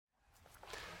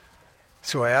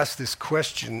So I asked this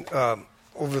question, over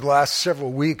the last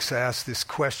several weeks I asked this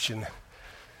question,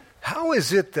 how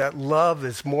is it that love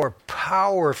is more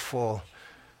powerful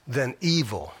than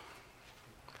evil?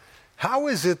 How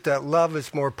is it that love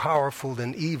is more powerful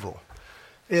than evil?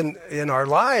 In our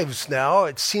lives now,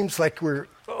 it seems like we're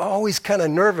always kind of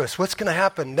nervous. What's going to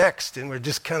happen next? And we're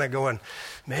just kind of going,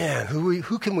 man,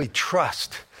 who can we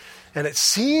trust? And it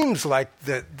seems like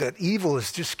that evil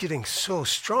is just getting so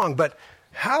strong. But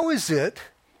how is it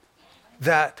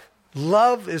that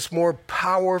love is more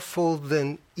powerful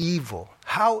than evil?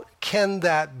 How can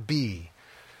that be?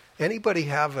 Anybody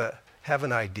have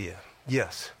an idea?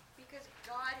 Yes. Because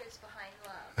God is behind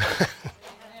love.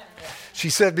 She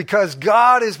said, because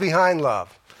God is behind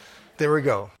love. There we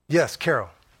go. Yes, Carol.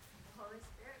 The Holy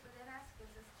Spirit within us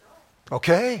gives us joy.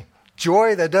 Okay.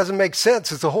 Joy, that doesn't make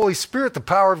sense. It's the Holy Spirit, the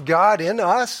power of God in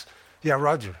us. Yeah,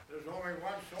 Roger. There's only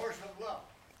one source of love.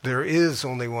 There is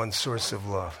only one source of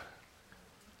love.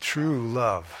 True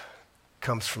love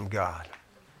comes from God.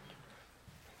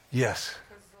 Yes.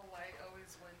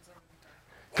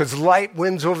 Because light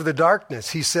wins over the darkness.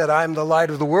 He said, I am the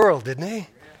light of the world, didn't he? Yes.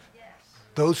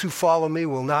 Those who follow me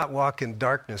will not walk in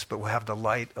darkness, but will have the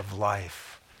light of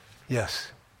life.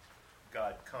 Yes.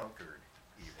 God conquered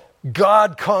evil.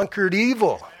 God conquered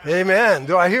evil. Amen.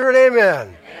 Do I hear an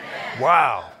amen? Amen.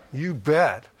 Wow. You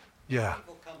bet. Yeah.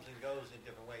 Evil comes and goes in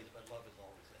different ways, but love is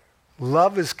always there.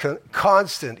 Love is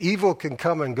constant. Evil can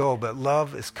come and go, but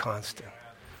love is constant.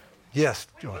 Yes,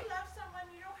 Joy. When you love someone,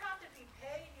 you don't have to be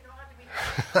paid. You don't have to be you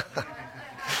don't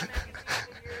have to make a check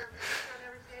in your on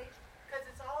every page, because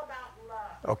it's all about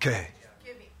love. Okay.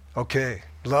 Giving. Okay.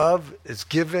 Love is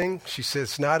giving. She says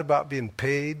it's not about being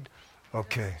paid.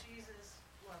 Okay. Jesus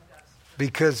loved us.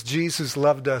 Because Jesus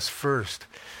loved us first.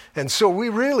 And so we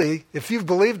really, if you've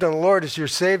believed on the Lord as your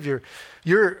Savior,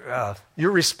 your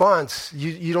response,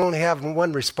 you don't have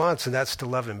one response, and that's to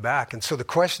love Him back. And so the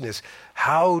question is,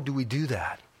 how do we do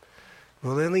that?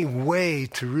 Well, the only way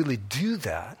to really do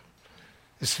that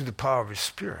is through the power of His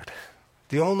Spirit.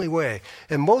 The only way.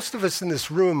 And most of us in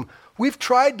this room, we've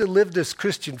tried to live this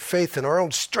Christian faith in our own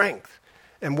strength.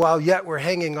 And while yet we're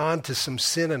hanging on to some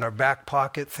sin in our back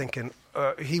pocket, thinking,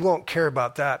 He won't care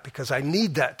about that because I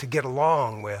need that to get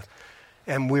along with.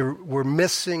 And we're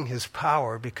missing His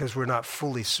power because we're not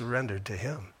fully surrendered to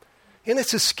Him. And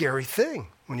it's a scary thing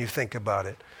when you think about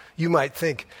it. You might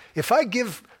think, if I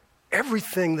give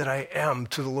everything that I am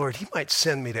to the Lord, He might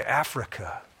send me to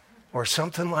Africa or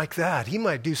something like that. He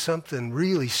might do something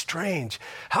really strange.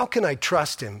 How can I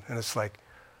trust Him? And it's like,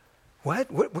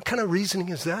 what? What kind of reasoning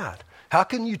is that? How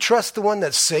can you trust the one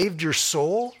that saved your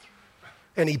soul?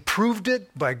 And He proved it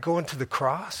by going to the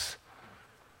cross.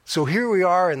 So here we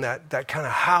are in that kind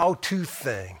of how-to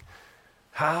thing.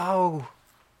 How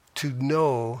to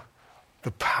know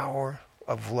the power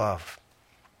of love.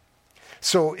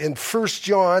 So in 1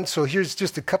 John, so here's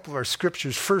just a couple of our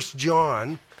scriptures. 1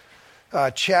 John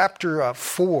chapter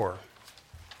 4.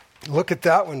 Look at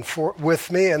that one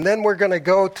with me. And then we're going to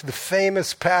go to the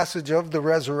famous passage of the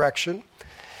resurrection.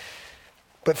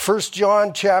 But 1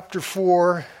 John chapter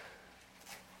 4.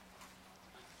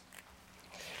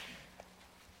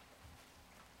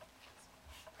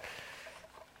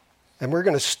 And we're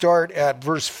going to start at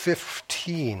verse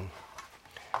 15.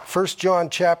 1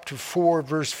 John chapter 4,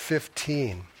 verse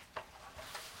 15.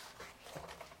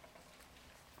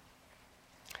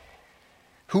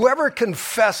 Whoever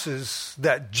confesses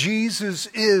that Jesus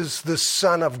is the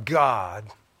Son of God,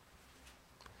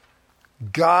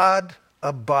 God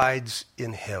abides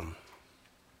in him.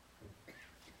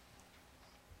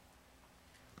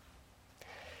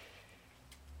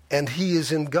 And he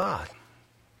is in God.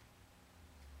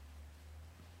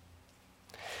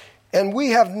 And we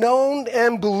have known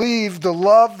and believed the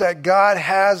love that God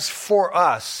has for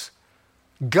us.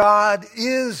 God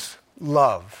is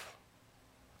love.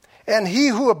 And he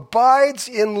who abides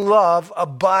in love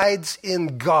abides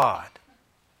in God,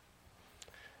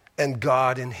 and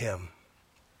God in him.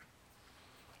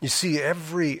 You see,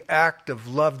 every act of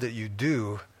love that you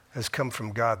do has come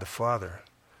from God the Father.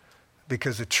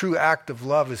 Because a true act of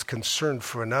love is concerned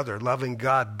for another, loving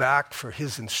God back for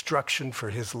his instruction, for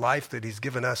his life that he's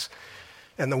given us,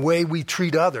 and the way we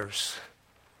treat others.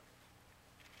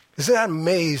 Isn't that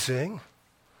amazing?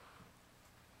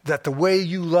 That the way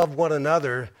you love one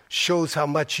another shows how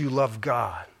much you love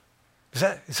God.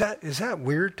 Is that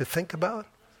weird to think about?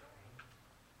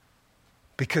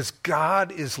 Because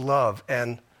God is love,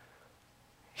 and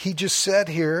he just said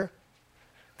here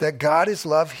that God is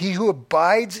love. He who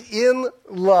abides in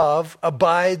love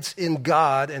abides in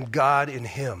God, and God in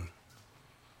him.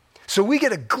 So we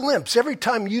get a glimpse every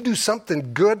time you do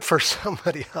something good for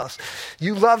somebody else.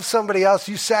 You love somebody else,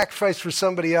 you sacrifice for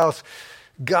somebody else.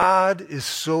 God is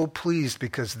so pleased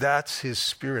because that's his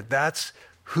spirit. That's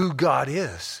who God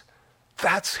is.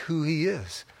 That's who he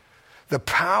is. The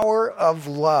power of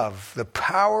love, the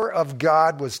power of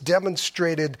God was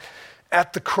demonstrated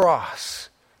at the cross.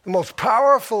 The most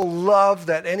powerful love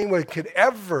that anyone could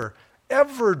ever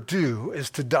do is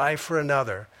to die for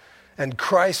another. And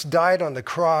Christ died on the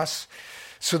cross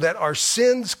so that our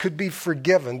sins could be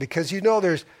forgiven, because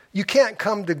you can't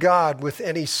come to God with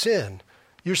any sin.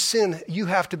 Your sin, you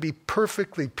have to be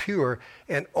perfectly pure,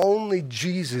 and only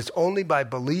Jesus, only by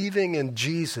believing in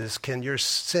Jesus can your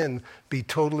sin be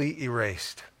totally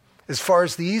erased. As far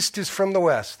as the east is from the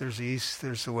west, there's the east,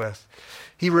 there's the west.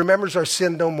 He remembers our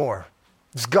sin no more.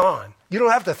 It's gone. You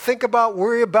don't have to think about,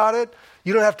 worry about it.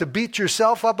 You don't have to beat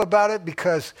yourself up about it,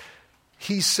 because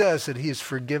he says that he has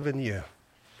forgiven you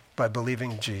by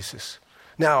believing in Jesus.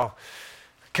 Now,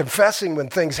 confessing when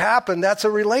things happen, that's a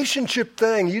relationship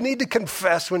thing. You need to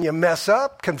confess when you mess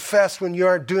up. Confess when you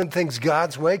aren't doing things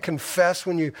God's way. Confess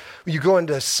when you go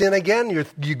into sin again.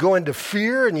 You go into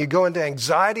fear and you go into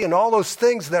anxiety and all those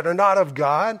things that are not of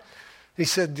God. He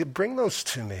said, bring those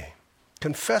to me.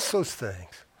 Confess those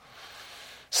things.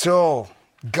 So,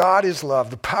 God is love,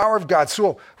 the power of God.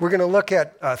 So we're going to look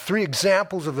at 3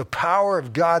 examples of the power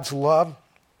of God's love.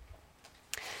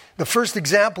 The first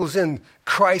example is in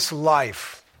Christ's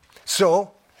life. So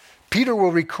Peter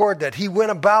will record that he went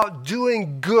about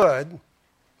doing good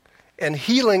and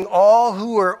healing all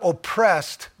who were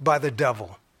oppressed by the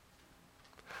devil.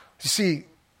 You see,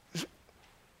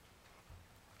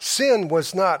 sin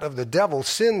was not of the devil.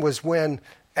 Sin was when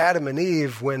Adam and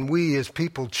Eve, when we as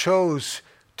people chose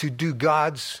to do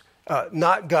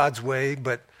not God's way,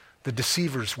 but the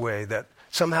deceiver's way, that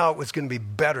somehow it was going to be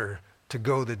better to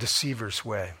go the deceiver's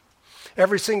way.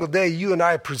 Every single day, you and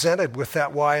I are presented with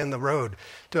that why in the road.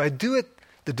 Do I do it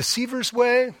the deceiver's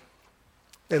way?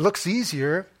 It looks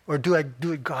easier. Or do I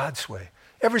do it God's way?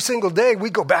 Every single day,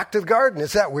 we go back to the garden.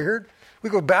 Is that weird?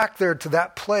 We go back there to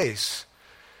that place.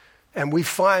 And we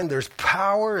find there's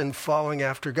power in following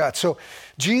after God. So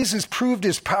Jesus proved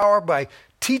his power by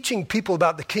teaching people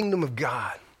about the kingdom of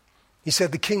God. He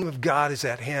said the kingdom of God is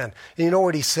at hand. And you know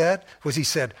what he said? He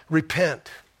said, repent.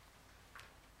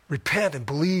 Repent and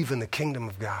believe in the kingdom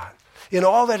of God. In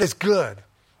all that is good,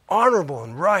 honorable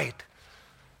and right.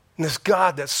 And this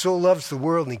God that so loves the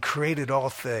world and he created all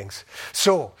things.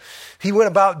 So he went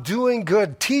about doing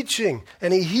good, teaching,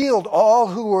 and he healed all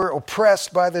who were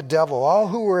oppressed by the devil, all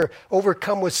who were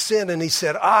overcome with sin. And he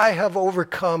said, I have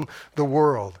overcome the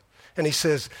world. And he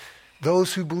says,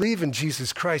 those who believe in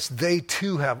Jesus Christ, they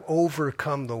too have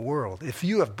overcome the world. If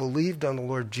you have believed on the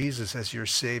Lord Jesus as your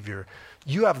Savior,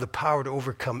 you have the power to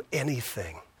overcome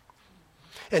anything.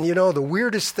 And you know, the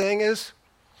weirdest thing is,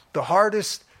 the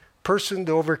hardest person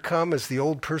to overcome is the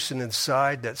old person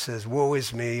inside that says, woe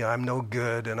is me, I'm no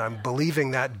good, and I'm believing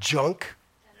that junk.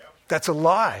 That's a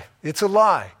lie. It's a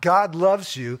lie. God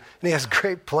loves you, and he has a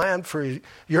great plan for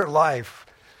your life.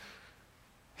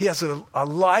 He has a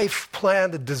life plan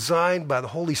designed by the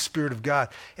Holy Spirit of God.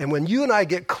 And when you and I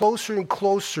get closer and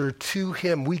closer to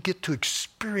him, we get to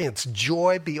experience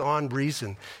joy beyond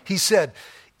reason. He said,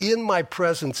 in my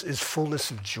presence is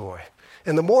fullness of joy.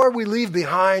 And the more we leave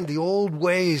behind the old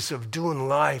ways of doing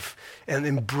life and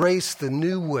embrace the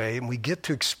new way, and we get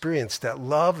to experience that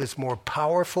love is more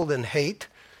powerful than hate.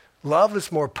 Love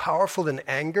is more powerful than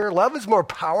anger. Love is more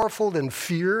powerful than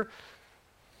fear.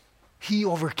 He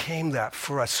overcame that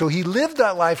for us. So he lived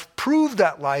that life, proved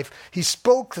that life. He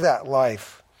spoke that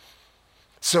life.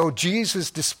 So Jesus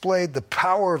displayed the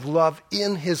power of love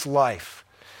in his life.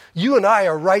 You and I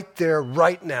are right there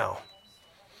right now,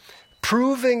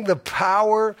 proving the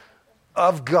power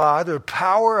of God, the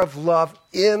power of love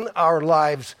in our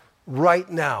lives right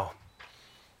now.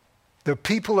 The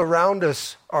people around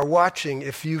us are watching.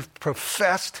 If you've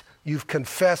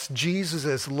confessed Jesus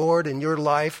as Lord in your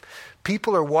life,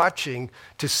 people are watching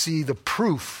to see the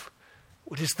proof.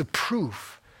 What is the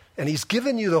proof? And he's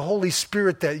given you the Holy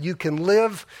Spirit that you can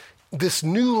live this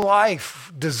new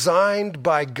life designed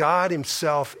by God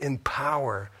himself in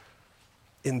power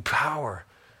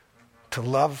to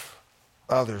love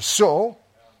others. So,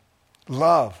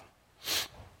 love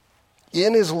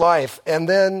in his life. And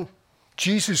then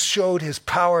Jesus showed his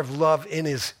power of love in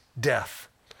his death.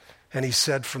 And he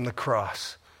said from the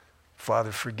cross,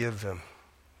 Father, forgive them.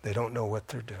 They don't know what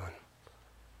they're doing.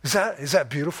 Is that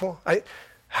beautiful?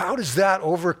 How does that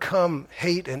overcome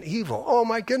hate and evil? Oh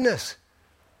my goodness.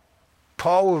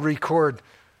 Paul will record,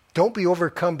 don't be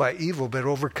overcome by evil, but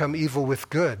overcome evil with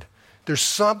good. There's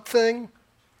something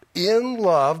in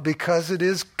love, because it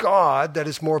is God that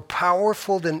is more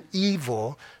powerful than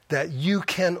evil, that you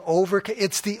can overcome.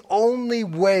 It's the only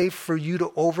way for you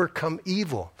to overcome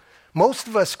evil. Most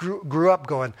of us grew up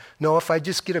going, no, if I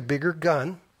just get a bigger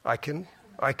gun, I can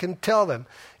tell them.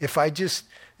 If I just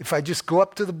go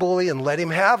up to the bully and let him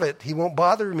have it, he won't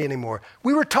bother me anymore.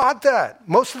 We were taught that.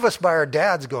 Most of us by our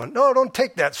dads going, no, don't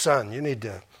take that, son. You need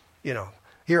to,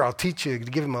 here, I'll teach you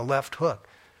to give him a left hook.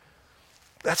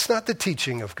 That's not the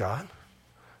teaching of God.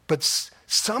 But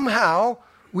somehow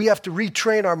we have to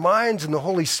retrain our minds in the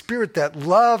Holy Spirit that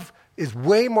love is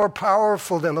way more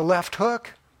powerful than a left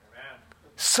hook. Amen.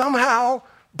 Somehow,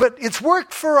 but it's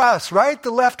worked for us, right?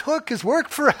 The left hook has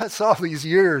worked for us all these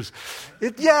years.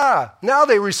 Now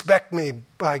they respect me,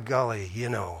 by golly,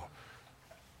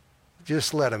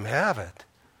 Just let them have it.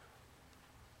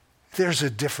 There's a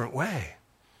different way.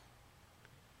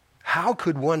 How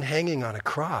could one hanging on a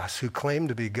cross who claimed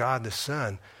to be God the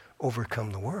Son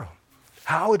overcome the world?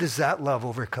 How does that love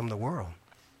overcome the world?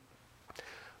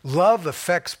 Love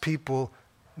affects people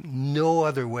no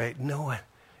other way. No,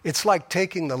 it's like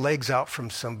taking the legs out from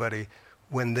somebody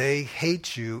when they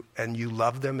hate you and you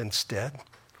love them instead.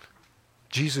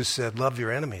 Jesus said, love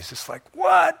your enemies. It's like,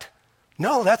 what?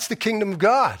 No, that's the kingdom of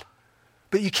God.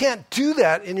 But you can't do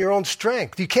that in your own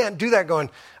strength. You can't do that going,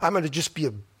 I'm going to just be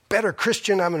a better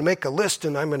Christian. I'm going to make a list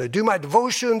and I'm going to do my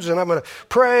devotions and I'm going to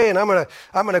pray and I'm going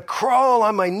to crawl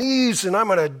on my knees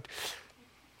and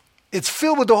it's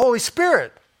filled with the Holy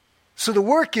Spirit. So the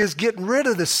work is getting rid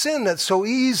of the sin that so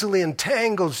easily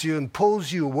entangles you and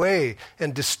pulls you away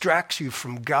and distracts you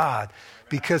from God,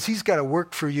 because he's got to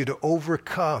work for you to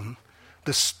overcome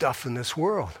the stuff in this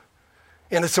world.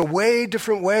 And it's a way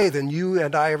different way than you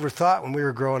and I ever thought when we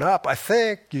were growing up. I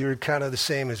think you're kind of the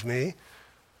same as me.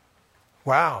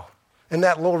 Wow. And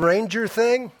that little Ranger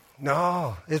thing?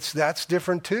 No, that's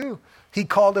different too. He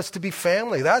called us to be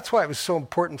family. That's why it was so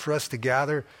important for us to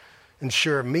gather and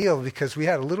share a meal, because we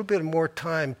had a little bit more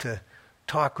time to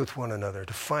talk with one another,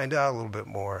 to find out a little bit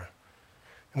more.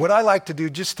 And what I like to do,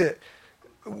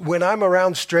 when I'm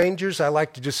around strangers, I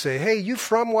like to just say, hey, you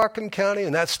from Whatcom County?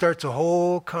 And that starts a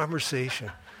whole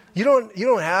conversation. You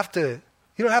don't have to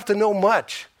know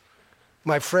much.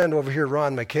 My friend over here,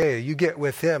 Ron McKay, you get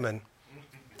with him and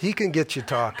he can get you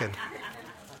talking.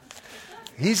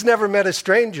 He's never met a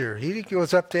stranger. He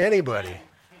goes up to anybody.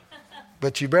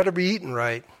 But you better be eating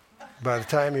right by the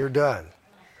time you're done,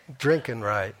 drinking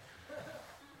right.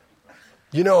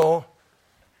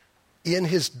 In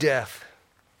his death,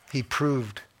 he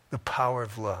proved the power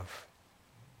of love.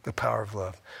 The power of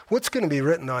love. What's going to be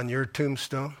written on your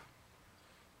tombstone?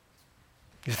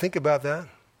 You think about that?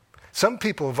 Some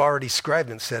people have already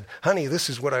scribed and said, honey, this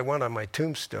is what I want on my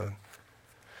tombstone.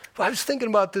 Well, I was thinking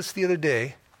about this the other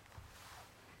day.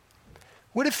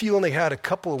 What if you only had a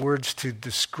couple of words to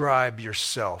describe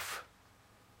yourself?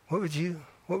 What would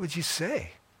you say?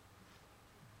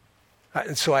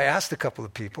 And so I asked a couple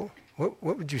of people, what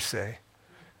would you say?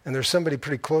 And there's somebody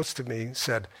pretty close to me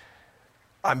said,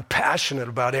 I'm passionate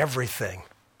about everything.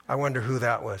 I wonder who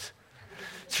that was.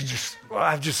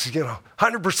 I'm just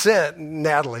 100%,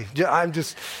 Natalie. I'm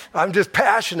just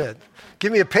passionate.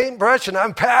 Give me a paintbrush and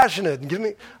I'm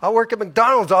passionate. I'll work at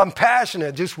McDonald's, I'm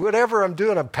passionate. Just whatever I'm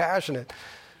doing, I'm passionate.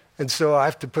 And so I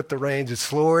have to put the reins and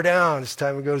slow her down. It's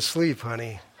time to go to sleep,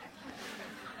 honey.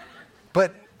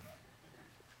 But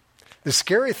the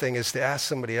scary thing is to ask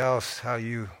somebody else how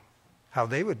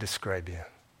they would describe you.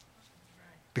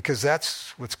 Because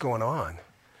that's what's going on.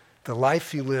 The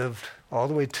life you lived all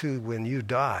the way to when you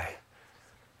die,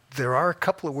 there are a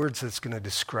couple of words that's going to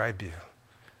describe you.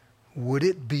 Would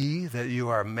it be that you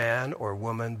are a man or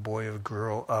woman, boy or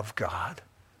girl of God?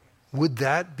 Would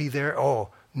that be there? Oh,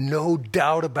 no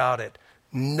doubt about it.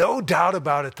 No doubt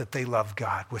about it that they love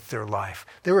God with their life.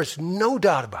 There is no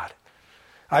doubt about it.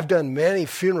 I've done many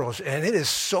funerals, and it is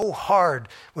so hard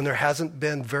when there hasn't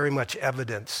been very much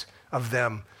evidence of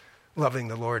them loving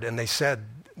the Lord. And they said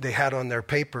they had on their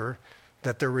paper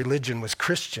that their religion was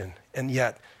Christian, and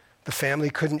yet the family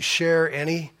couldn't share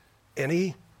any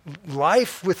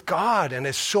life with God, and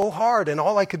it's so hard. And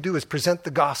all I could do is present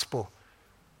the gospel.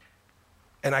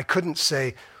 And I couldn't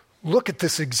say, look at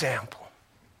this example.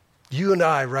 You and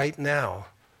I right now,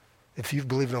 if you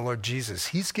believe in the Lord Jesus,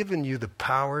 he's given you the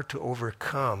power to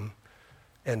overcome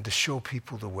and to show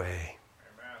people the way.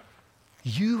 Amen.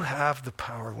 You have the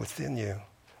power within you.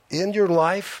 In your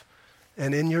life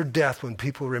and in your death, when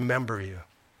people remember you,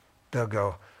 they'll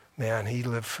go, man, he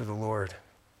lived for the Lord.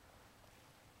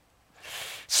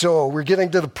 So we're getting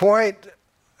to the point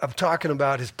of talking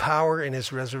about his power and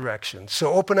his resurrection.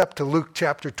 So open up to Luke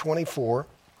chapter 24.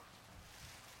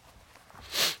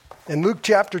 In Luke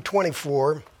chapter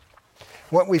 24,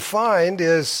 what we find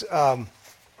is the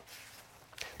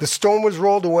stone was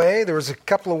rolled away. There was a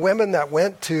couple of women that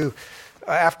went to,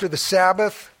 after the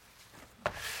Sabbath,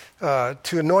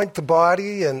 to anoint the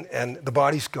body, and the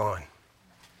body's gone.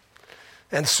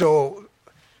 And so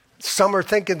some are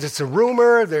thinking it's a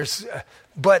rumor.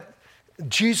 But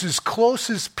Jesus'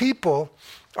 closest people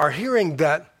are hearing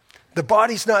that the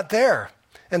body's not there.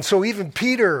 And so even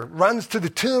Peter runs to the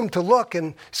tomb to look,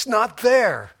 and it's not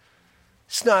there.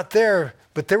 It's not there.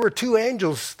 But there were two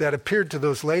angels that appeared to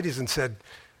those ladies and said,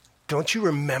 don't you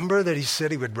remember that he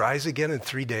said he would rise again in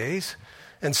 3 days?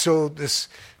 And so this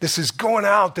is going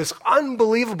out, this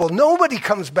unbelievable, nobody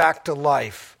comes back to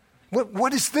life.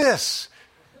 What is this?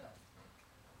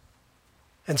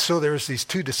 And so there's these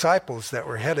two disciples that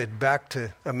were headed back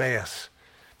to Emmaus,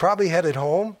 probably headed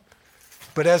home.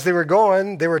 But as they were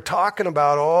going, they were talking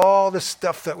about all the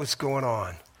stuff that was going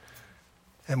on.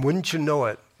 And wouldn't you know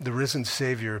it, the risen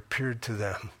Savior appeared to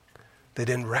them. They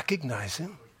didn't recognize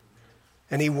him.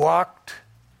 And he walked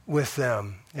with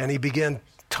them, and he began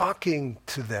talking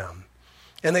to them.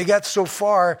 And they got so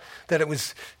far that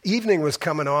evening was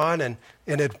coming on, and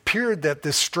it appeared that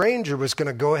this stranger was going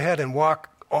to go ahead and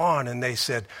walk on. And they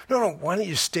said, no, why don't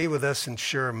you stay with us and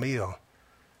share a meal?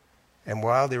 And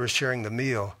while they were sharing the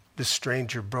meal, this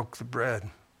stranger broke the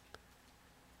bread.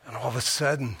 And all of a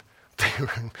sudden,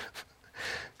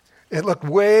 it looked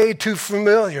way too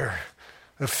familiar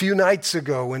a few nights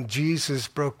ago when Jesus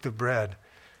broke the bread.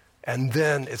 And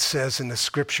then it says in the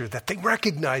scripture that they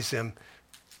recognized him,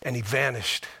 and he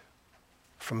vanished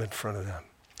from in front of them.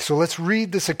 So let's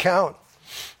read this account.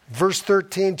 Verse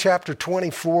 13, chapter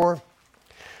 24.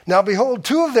 Now behold,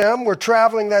 two of them were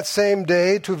traveling that same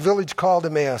day to a village called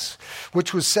Emmaus,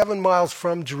 which was 7 miles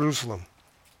from Jerusalem.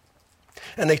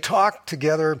 And they talked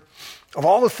together of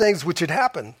all the things which had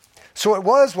happened. So it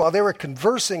was while they were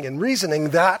conversing and reasoning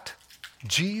that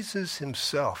Jesus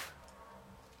himself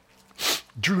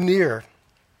drew near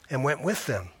and went with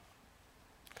them.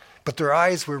 But their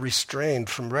eyes were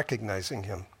restrained from recognizing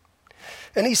him.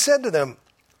 And he said to them,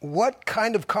 what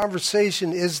kind of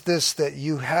conversation is this that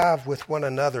you have with one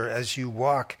another as you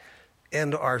walk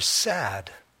and are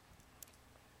sad?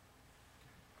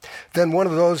 Then one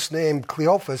of those named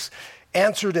Cleophas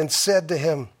answered and said to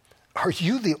him, are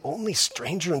you the only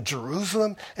stranger in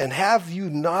Jerusalem? And have you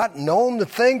not known the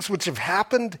things which have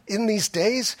happened in these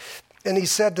days? And he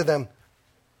said to them,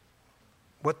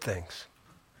 what things?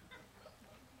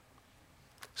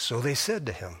 So they said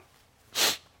to him,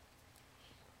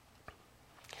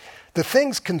 the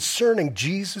things concerning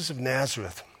Jesus of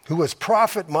Nazareth, who was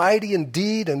prophet, mighty in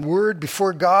deed and word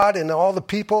before God and all the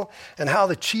people, and how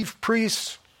the chief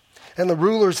priests and the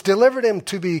rulers delivered him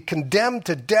to be condemned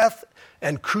to death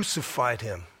and crucified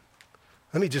him.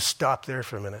 Let me just stop there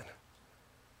for a minute.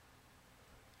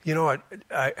 You know,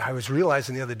 I was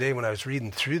realizing the other day when I was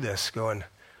reading through this, going,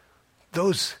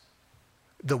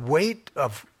 the weight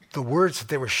of the words that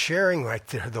they were sharing right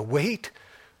there, the weight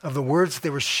of the words they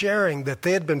were sharing, that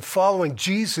they had been following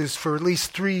Jesus for at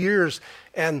least 3 years,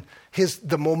 and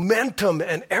the momentum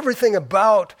and everything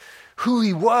about who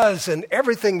he was, and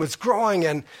everything was growing,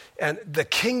 and the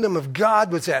kingdom of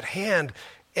God was at hand,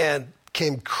 and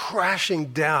came crashing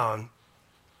down.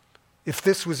 If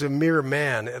this was a mere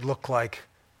man, it looked like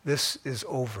this is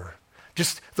over.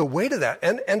 Just the weight of that,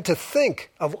 and to think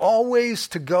of all ways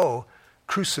to go,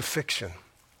 crucifixion.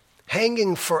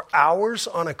 Hanging for hours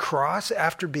on a cross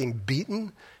after being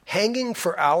beaten, hanging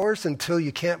for hours until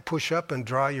you can't push up and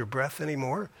draw your breath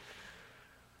anymore.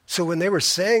 So when they were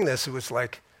saying this, it was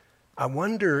like, I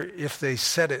wonder if they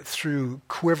said it through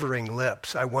quivering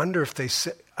lips. I wonder if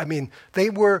they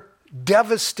were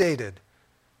devastated.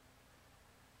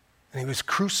 And he was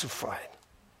crucified.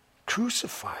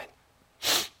 Crucified.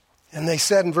 And they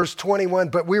said in verse 21,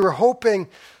 but we were hoping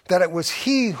that it was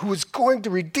he who was going to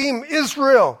redeem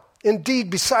Israel. Indeed,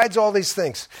 besides all these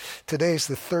things, today is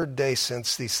the 3rd day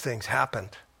since these things happened.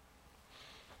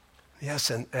 Yes,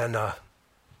 and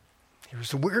here's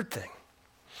the weird thing.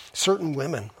 Certain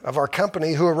women of our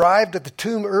company who arrived at the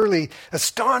tomb early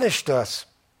astonished us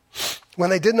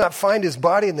when they did not find his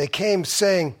body, and they came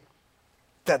saying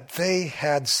that they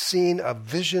had seen a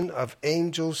vision of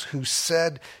angels who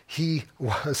said he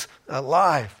was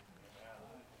alive.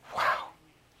 Wow.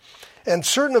 And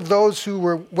certain of those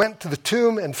who went to the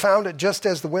tomb and found it just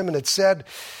as the women had said,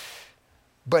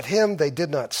 but him they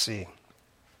did not see.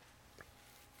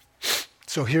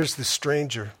 So here's the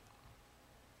stranger.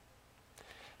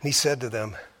 And he said to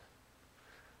them,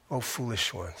 O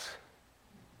foolish ones.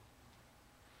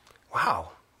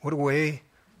 Wow, what a way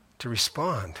to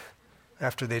respond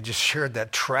after they just shared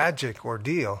that tragic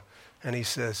ordeal. And he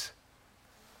says,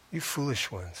 you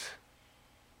foolish ones.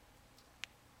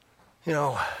 You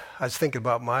know, I was thinking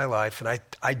about my life, and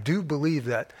I do believe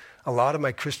that a lot of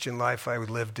my Christian life I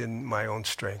lived in my own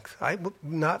strength. I'm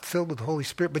not filled with the Holy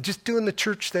Spirit, but just doing the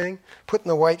church thing, putting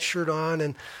the white shirt on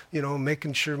and, you know,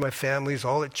 making sure my family's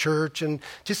all at church and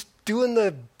just doing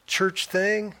the church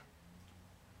thing.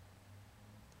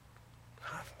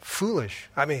 Foolish.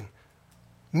 I mean,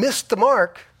 missed the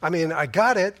mark. I mean, I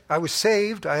got it. I was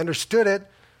saved. I understood it.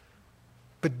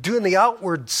 But doing the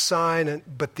outward sign,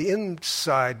 but the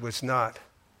inside was not.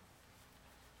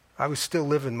 I was still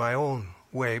living my own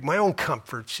way, my own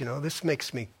comforts, you know. This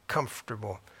makes me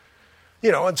comfortable.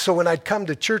 You know, and so when I'd come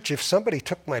to church, if somebody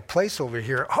took my place over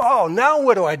here, oh, now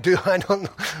what do? I don't know.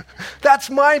 That's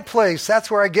my place.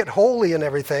 That's where I get holy and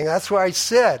everything. That's where I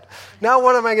sit. Now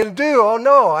what am I going to do? Oh,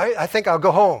 no, I think I'll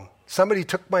go home. Somebody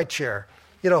took my chair.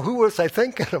 You know, who was I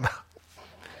thinking about?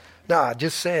 Nah,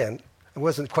 just saying. It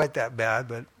wasn't quite that bad,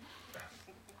 but,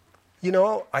 you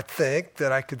know, I think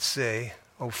that I could say,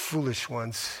 oh, foolish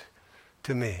ones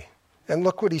to me. And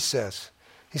look what he says.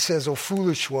 He says, oh,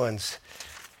 foolish ones.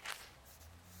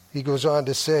 He goes on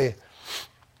to say,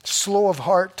 slow of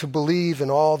heart to believe in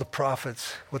all the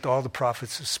prophets, what all the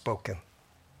prophets have spoken.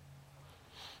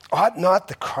 Ought not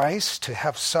the Christ to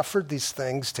have suffered these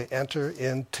things to enter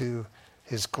into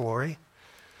his glory?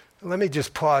 Let me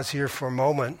just pause here for a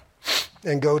moment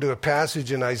and go to a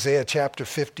passage in Isaiah chapter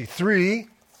 53,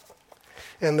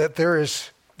 and that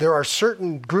there are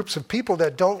certain groups of people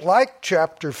that don't like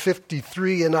chapter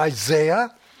 53 in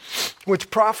Isaiah,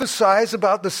 which prophesies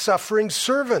about the suffering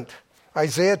servant.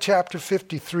 Isaiah chapter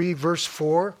 53, verse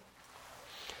 4.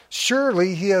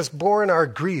 Surely he has borne our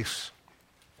griefs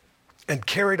and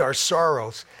carried our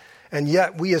sorrows, and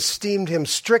yet we esteemed him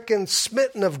stricken,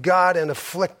 smitten of God, and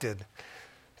afflicted.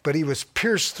 But he was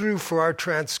pierced through for our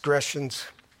transgressions.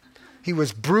 He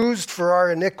was bruised for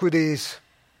our iniquities.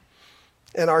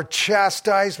 And our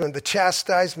chastisement, the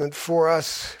chastisement for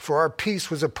us, for our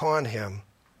peace was upon him.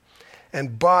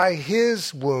 And by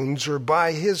his wounds, or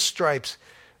by his stripes,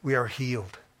 we are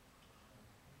healed.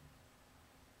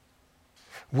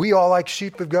 We all like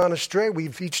sheep have gone astray.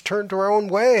 We've each turned to our own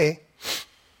way.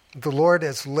 The Lord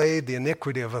has laid the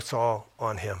iniquity of us all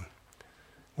on him.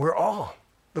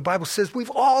 The Bible says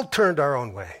we've all turned our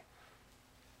own way.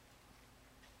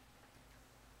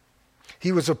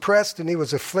 He was oppressed and he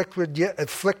was afflicted,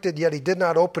 yet he did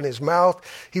not open his mouth.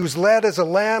 He was led as a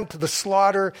lamb to the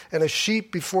slaughter, and a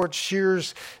sheep before its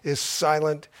shears is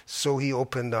silent, so he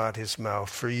opened not his mouth.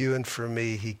 For you and for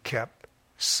me he kept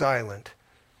silent.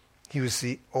 He was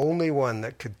the only one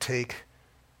that could take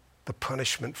the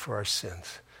punishment for our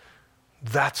sins.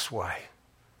 That's why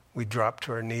we drop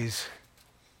to our knees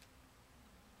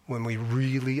when we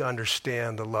really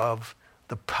understand the love,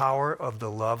 the power of the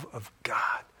love of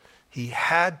God. He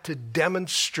had to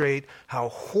demonstrate how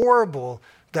horrible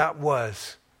that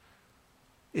was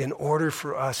in order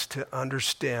for us to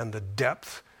understand the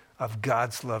depth of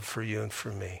God's love for you and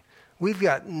for me. We've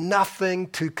got nothing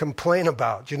to complain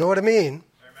about. You know what I mean?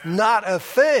 Amen. Not a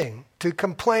thing to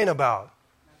complain about.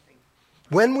 Nothing.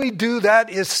 When we do that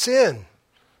is sin.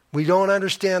 We don't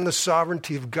understand the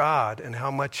sovereignty of God and how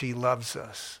much he loves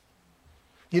us.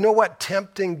 You know what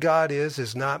tempting God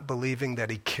is not believing that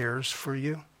he cares for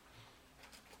you.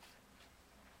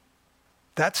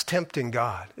 That's tempting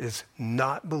God, is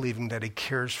not believing that he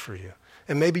cares for you.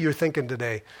 And maybe you're thinking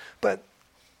today, but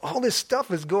all this stuff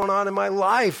is going on in my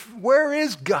life. Where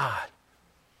is God?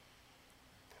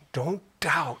 Don't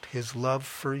doubt his love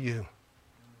for you.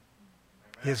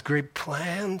 He has great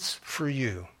plans for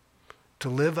you to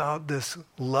live out this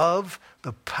love.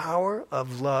 The power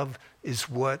of love is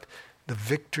what the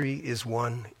victory is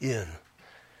won in.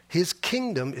 His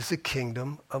kingdom is a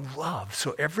kingdom of love.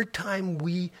 So every time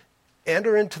we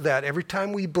enter into that, every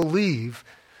time we believe,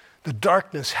 the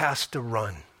darkness has to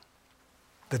run.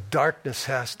 The darkness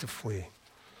has to flee.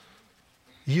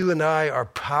 You and I are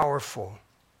powerful.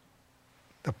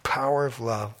 The power of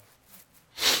love.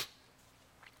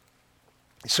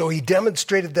 So he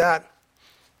demonstrated that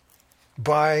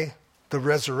by the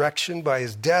resurrection, by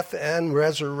his death and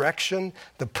resurrection,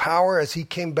 the power as he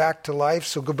came back to life.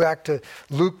 So go back to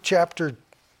Luke chapter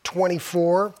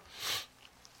 24.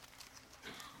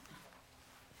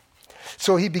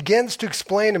 So he begins to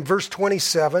explain in verse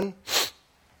 27,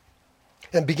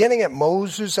 and beginning at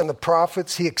Moses and the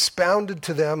prophets, he expounded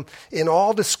to them in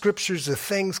all the scriptures the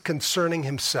things concerning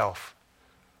himself.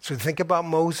 So think about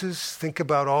Moses, think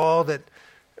about all that,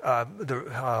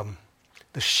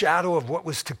 the shadow of what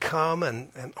was to come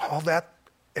and all that,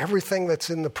 everything that's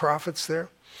in the prophets there.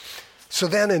 So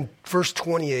then in verse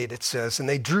 28 it says, and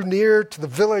they drew near to the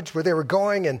village where they were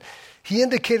going, and he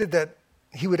indicated that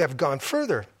he would have gone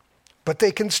further. But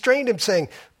they constrained him, saying,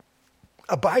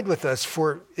 abide with us,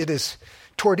 for it is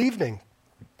toward evening,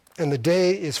 and the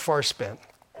day is far spent.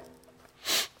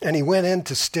 And he went in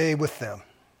to stay with them.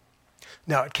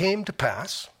 Now it came to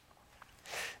pass,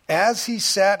 as he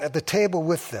sat at the table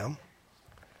with them,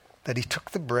 that he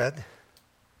took the bread,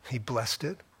 he blessed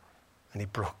it, and he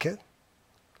broke it,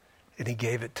 and he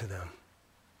gave it to them.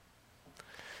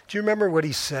 Do you remember what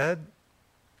he said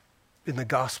in the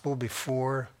gospel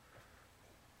before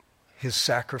his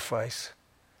sacrifice?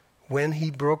 When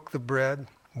he broke the bread,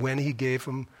 when he gave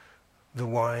them the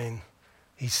wine,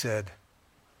 he said,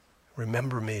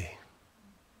 remember me.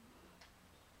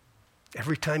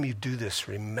 Every time you do this,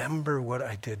 remember what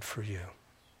I did for you.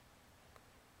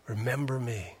 Remember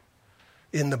me.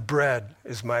 In the bread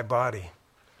is my body,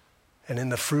 and in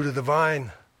the fruit of the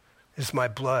vine is my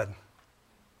blood.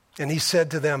 And he said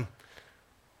to them,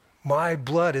 my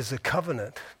blood is a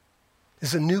covenant,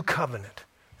 is a new covenant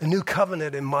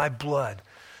in my blood,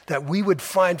 that we would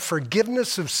find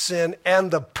forgiveness of sin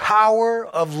and the power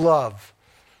of love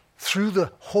through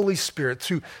the Holy Spirit,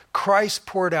 through Christ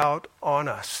poured out on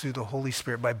us through the Holy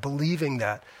Spirit, by believing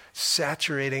that,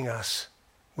 saturating us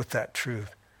with that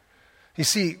truth. You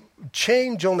see,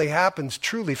 change only happens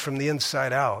truly from the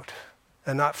inside out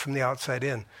and not from the outside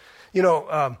in. You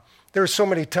know, there are so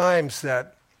many times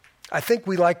that I think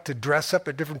we like to dress up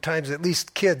at different times, at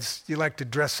least kids, you like to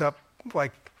dress up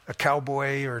like a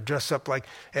cowboy or dress up like,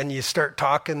 and you start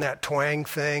talking that twang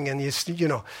thing, and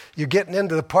you're getting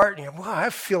into the part, and wow, I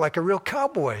feel like a real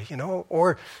cowboy,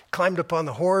 or climbed up on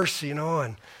the horse,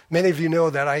 and many of you know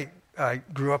that I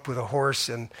grew up with a horse,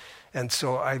 and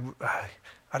so I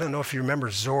don't know if you remember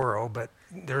Zorro, but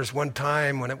there was one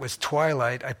time when it was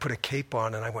twilight, I put a cape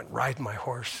on and I went riding my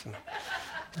horse, and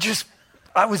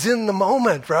I was in the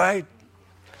moment, right?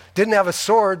 Didn't have a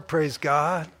sword, praise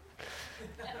God.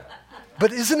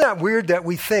 But isn't that weird that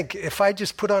we think if I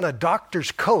just put on a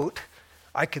doctor's coat,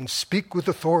 I can speak with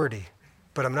authority,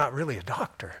 but I'm not really a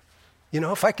doctor.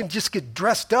 If I can just get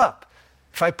dressed up,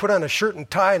 if I put on a shirt and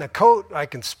tie and a coat, I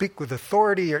can speak with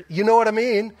authority, or you know what I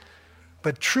mean?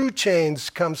 But true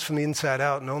change comes from the inside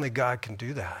out, and only God can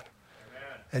do that.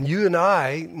 Amen. And you and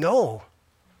I know,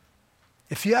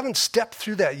 if you haven't stepped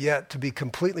through that yet to be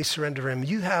completely surrendered to Him,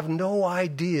 you have no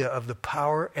idea of the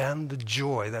power and the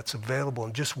joy that's available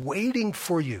and just waiting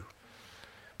for you.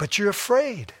 But you're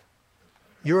afraid.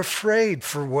 You're afraid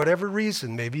for whatever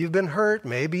reason. Maybe you've been hurt,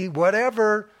 maybe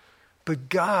whatever. But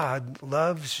God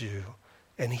loves you,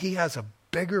 and He has a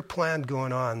bigger plan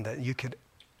going on that you could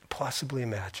possibly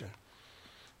imagine.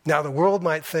 Now, the world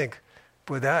might think,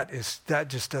 boy, that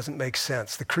just doesn't make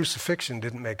sense. The crucifixion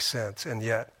didn't make sense, and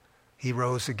yet He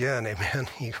rose again, amen.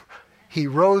 He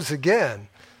rose again.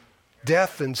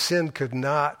 Death and sin could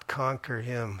not conquer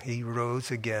Him. He rose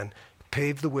again,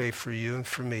 paved the way for you and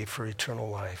for me for eternal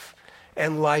life,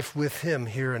 and life with Him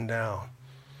here and now.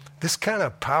 This kind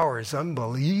of power is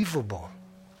unbelievable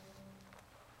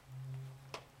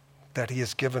that He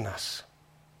has given us.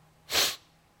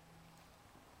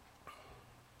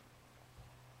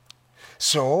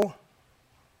 So,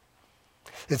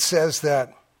 it says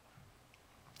that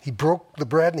He broke the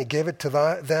bread and He gave it to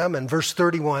them. And verse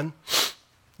 31,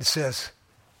 it says,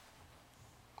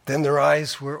 then their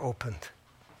eyes were opened,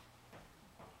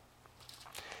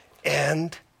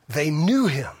 and they knew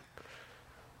Him.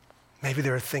 Maybe they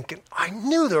were thinking, I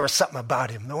knew there was something about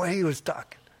Him, the way He was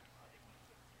talking.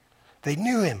 They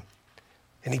knew Him,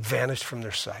 and He vanished from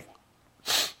their sight.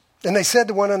 And they said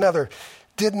to one another,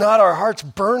 did not our hearts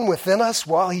burn within us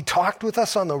while He talked with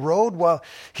us on the road, while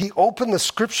He opened the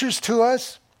Scriptures to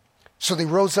us? So they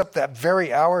rose up that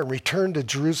very hour and returned to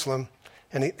Jerusalem,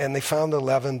 and they found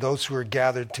 11, those who were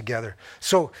gathered together.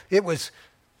 So it was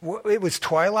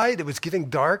twilight, it was getting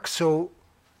dark, so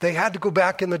they had to go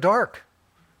back in the dark.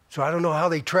 So I don't know how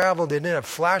they traveled. They didn't have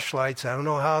flashlights. I don't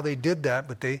know how they did that,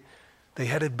 but they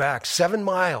headed back 7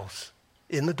 miles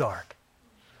in the dark.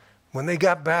 When they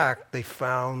got back, they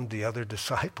found the other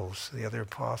disciples, the other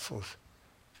apostles.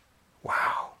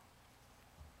 Wow.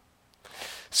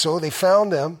 So they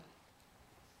found them,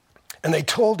 and they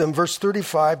told them, verse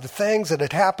 35, the things that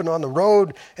had happened on the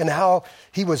road and how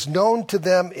He was known to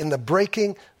them in the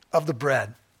breaking of the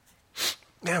bread.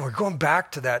 Man, we're going back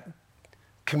to that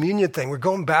communion thing. We're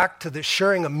going back to the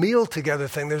sharing a meal together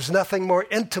thing. There's nothing more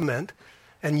intimate,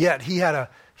 and yet He had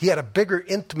a bigger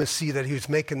intimacy that He was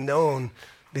making known,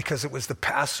 because it was the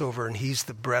Passover, and He's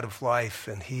the bread of life,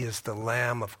 and He is the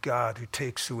Lamb of God who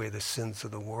takes away the sins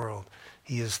of the world.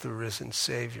 He is the risen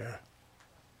Savior.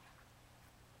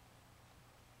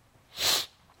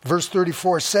 Verse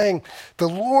 34, saying, "The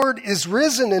Lord is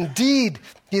risen indeed.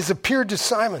 He has appeared to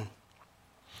Simon."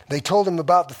 They told him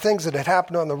about the things that had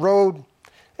happened on the road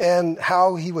and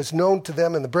how he was known to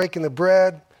them in the breaking of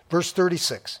bread. Verse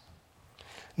 36.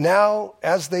 Now,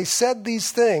 as they said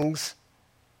these things,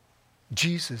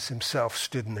 Jesus himself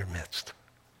stood in their midst.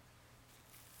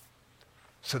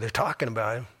 So they're talking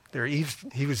about him.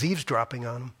 He was eavesdropping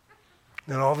on them.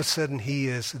 And all of a sudden, he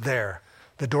is there.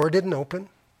 The door didn't open.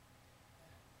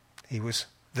 He was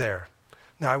there.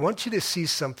 Now, I want you to see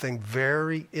something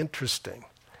very interesting.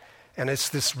 And it's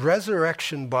this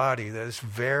resurrection body that is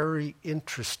very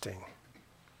interesting.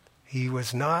 He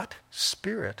was not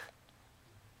spirit.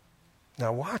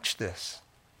 Now, watch this.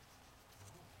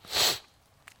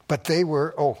 But they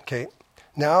were,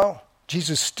 Now,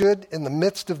 Jesus stood in the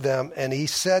midst of them, and he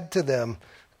said to them,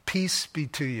 "Peace be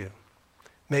to you."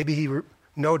 Maybe he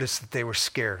noticed that they were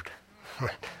scared.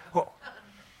 Well,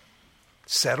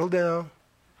 settle down.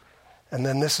 And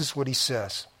then this is what he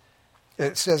says.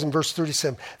 It says in verse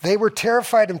 37, they were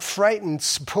terrified and frightened,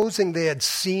 supposing they had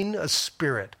seen a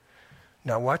spirit.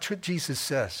 Now watch what Jesus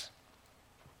says.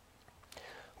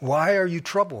 "Why are you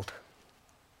troubled?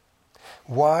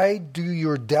 Why do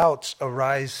your doubts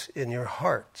arise in your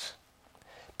hearts?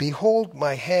 Behold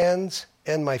my hands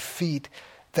and my feet,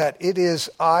 that it is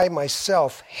I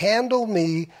myself. Handle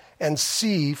me and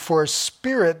see, for a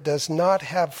spirit does not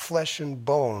have flesh and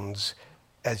bones,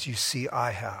 as you see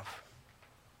I have."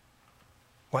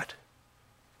 What?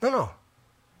 No.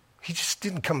 He just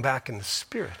didn't come back in the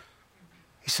spirit.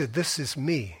 He said, "This is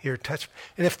me. Here, touch me."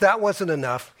 And if that wasn't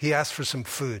enough, he asked for some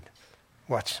food.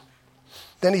 Watch.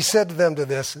 Then he said to them to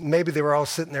this, and maybe they were all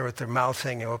sitting there with their mouths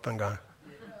hanging open going,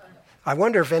 I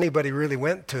wonder if anybody really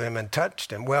went to him and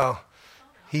touched him. Well,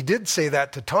 he did say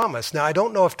that to Thomas. Now, I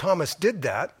don't know if Thomas did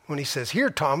that when he says, "Here,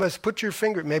 Thomas, put your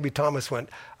finger." Maybe Thomas went,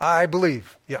 "I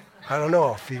believe." Yeah, I don't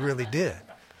know if he really did.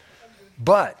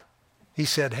 But he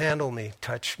said, "Handle me,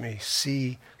 touch me,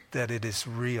 see that it is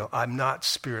real. I'm not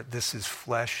spirit. This is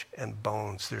flesh and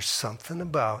bones." There's something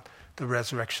about the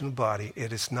resurrection of the body.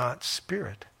 It is not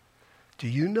spirit. Do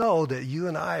you know that you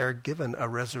and I are given a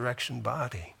resurrection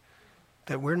body?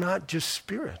 That we're not just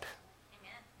spirit.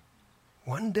 Amen.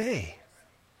 One day.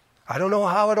 I don't know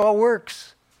how it all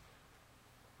works.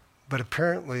 But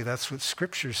apparently that's what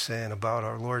Scripture's saying about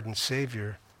our Lord and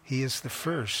Savior. He is the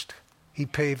first. He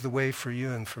paved the way for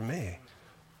you and for me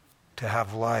to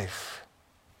have life.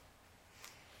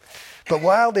 But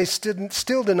while they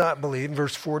still did not believe,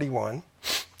 verse 41,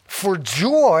 for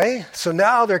joy, so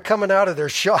now they're coming out of their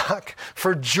shock,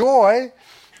 for joy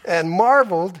and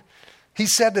marveled, he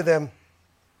said to them,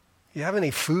 "You have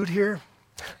any food here?"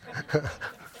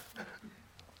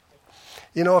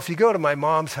 You know, if you go to my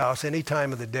mom's house any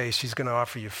time of the day, she's going to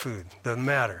offer you food. Doesn't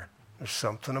matter. There's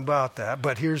something about that.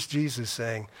 But here's Jesus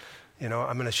saying, I'm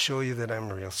going to show you that I'm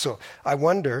real. So I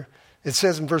wonder, it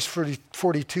says in verse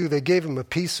 42, they gave him a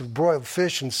piece of broiled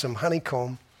fish and some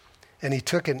honeycomb, and he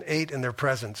took and ate in their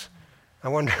presence. I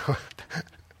wonder what...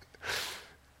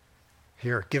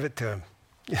 Here, give it to him.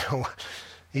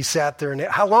 He sat there and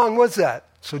ate. How long was that?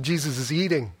 So Jesus is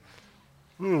eating.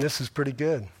 This is pretty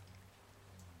good.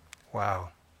 Wow.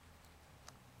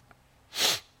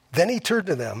 Then he turned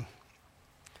to them,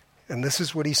 and this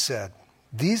is what he said.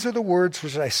 "These are the words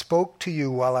which I spoke to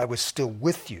you while I was still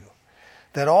with you,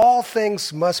 that all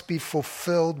things must be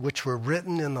fulfilled which were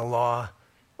written in the law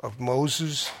of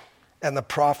Moses and the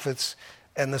prophets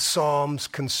and the Psalms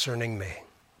concerning me."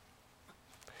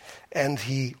 And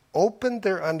he opened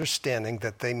their understanding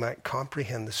that they might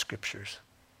comprehend the Scriptures.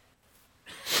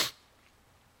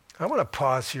 I want to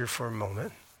pause here for a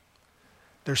moment.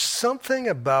 There's something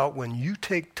about when you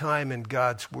take time in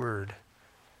God's Word,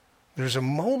 there's a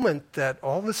moment that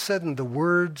all of a sudden the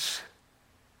words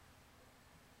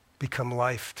become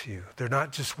life to you. They're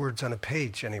not just words on a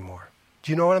page anymore.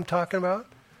 Do you know what I'm talking about?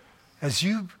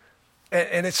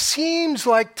 And it seems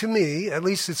like to me, at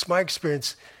least it's my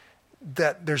experience,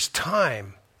 that there's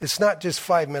time. It's not just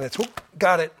 5 minutes. Whoop,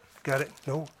 got it.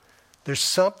 No. There's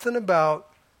something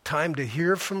about time to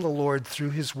hear from the Lord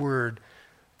through His Word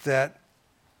that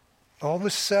all of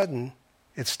a sudden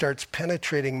it starts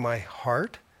penetrating my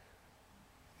heart,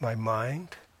 my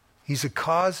mind. He's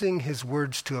causing His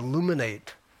words to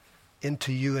illuminate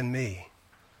into you and me.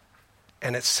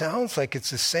 And it sounds like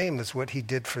it's the same as what He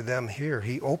did for them here.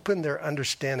 He opened their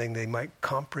understanding they might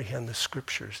comprehend the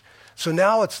Scriptures. So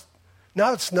now it's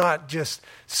not just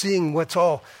seeing what's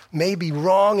all maybe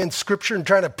wrong in Scripture and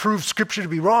trying to prove Scripture to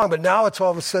be wrong, but now it's all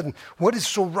of a sudden, what is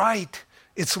so right?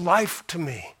 It's life to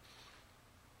me.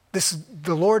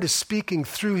 The Lord is speaking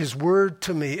through his word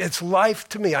to me. It's life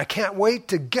to me. I can't wait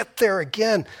to get there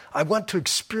again. I want to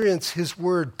experience his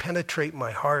word penetrate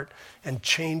my heart and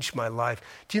change my life.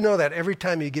 Do you know that every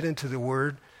time you get into the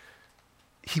word,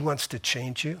 he wants to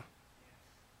change you?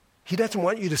 He doesn't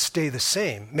want you to stay the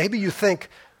same. Maybe you think,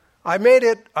 I made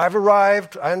it, I've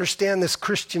arrived, I understand this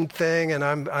Christian thing, and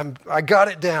I got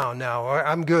it down now.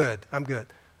 I'm good.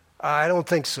 I don't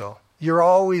think so. You're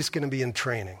always going to be in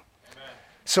training.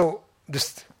 So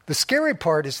the scary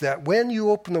part is that when you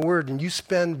open the word and you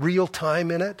spend real time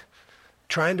in it,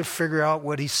 trying to figure out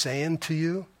what he's saying to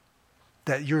you,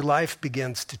 that your life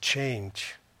begins to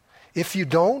change. If you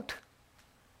don't,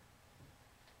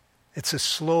 it's a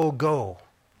slow go.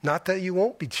 Not that you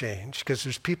won't be changed, because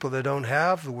there's people that don't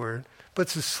have the word, but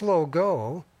it's a slow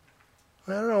go.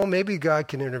 I don't know, maybe God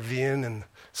can intervene in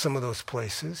some of those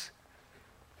places.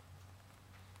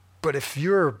 But if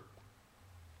you're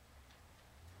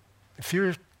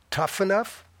tough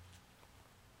enough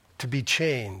to be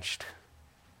changed,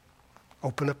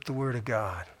 open up the Word of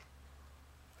God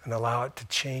and allow it to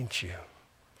change you.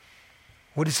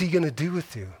 What is he going to do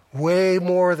with you? Way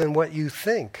more than what you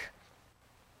think,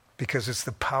 because it's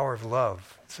the power of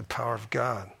love. It's the power of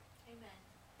God.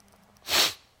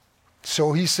 Amen.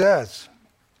 So he says,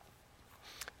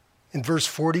 in verse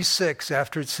 46,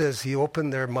 after it says he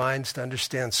opened their minds to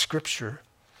understand Scripture,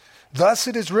 thus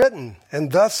it is written,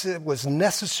 and thus it was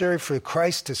necessary for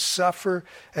Christ to suffer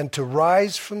and to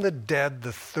rise from the dead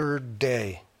the third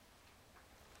day.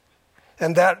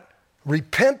 And that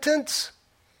repentance,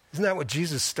 isn't that what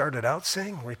Jesus started out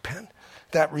saying? Repent.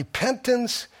 That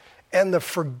repentance and the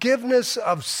forgiveness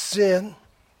of sin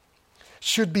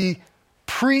should be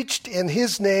preached in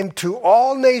his name to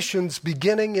all nations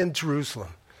beginning in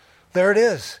Jerusalem. There it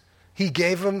is. He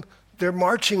gave them their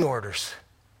marching orders.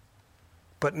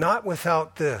 But not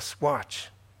without this. Watch.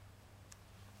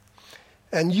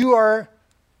 And you are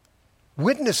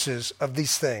witnesses of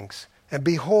these things. And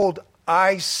behold,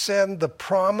 I send the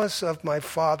promise of my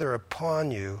Father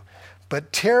upon you.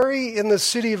 But tarry in the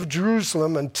city of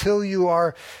Jerusalem until you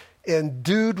are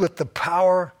endued with the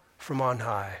power from on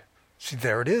high. See,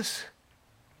 there it is.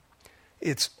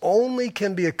 It's only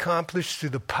can be accomplished through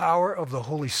the power of the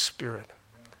Holy Spirit.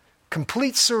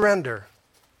 Complete surrender.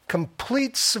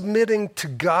 Complete submitting to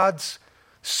God's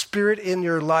Spirit in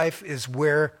your life is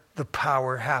where the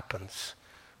power happens,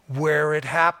 where it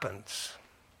happens.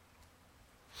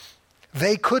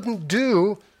 They couldn't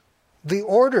do the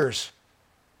orders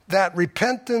that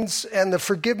repentance and the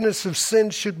forgiveness of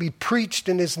sins should be preached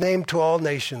in his name to all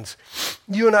nations.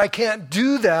 You and I can't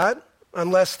do that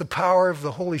unless the power of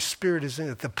the Holy Spirit is in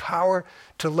it, the power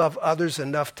to love others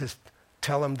enough to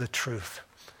tell them the truth.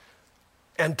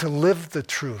 And to live the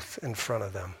truth in front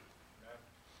of them.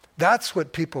 That's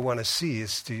what people want to see,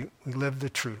 is to live the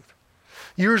truth.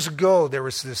 Years ago, there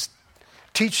was this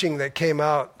teaching that came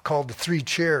out called The Three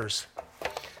Chairs.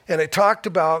 And it talked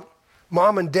about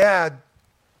mom and dad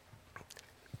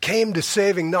came to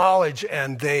saving knowledge,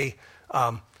 and they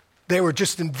were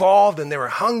just involved, and they were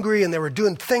hungry, and they were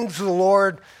doing things for the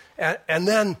Lord. And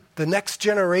then the next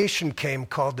generation came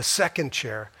called the second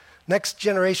chair. Next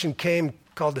generation came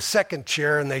called the second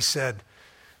chair, and they said,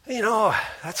 you know,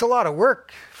 that's a lot of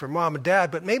work for mom and dad,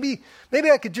 but maybe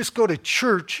I could just go to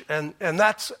church and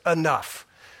that's enough.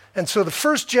 And so the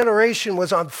first generation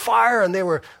was on fire and they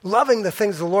were loving the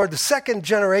things of the Lord. The second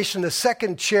generation, the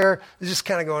second chair, is just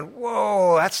kind of going,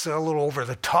 whoa, that's a little over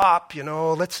the top, you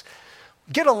know, let's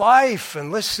get a life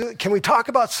and can we talk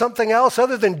about something else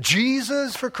other than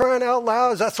Jesus, for crying out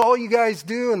loud? That's all you guys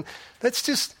do, and let's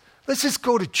just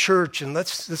go to church and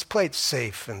let's play it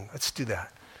safe and let's do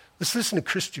that. Let's listen to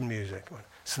Christian music.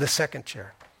 So the second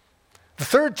chair. The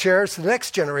third chair is the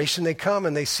next generation. They come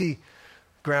and they see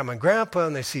grandma and grandpa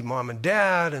and they see mom and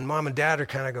dad are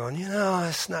kind of going, you know,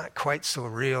 it's not quite so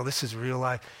real. This is real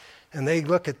life. And they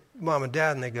look at mom and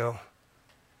dad and they go,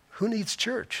 who needs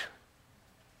church?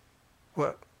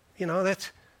 Well, you know,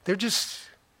 they're just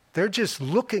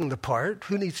looking the part.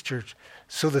 Who needs church?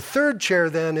 So the third chair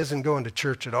then isn't going to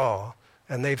church at all,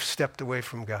 and they've stepped away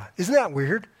from God. Isn't that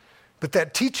weird? But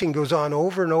that teaching goes on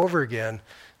over and over again,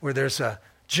 where there's a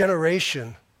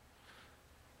generation,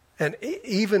 and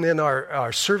even in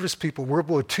our service people, World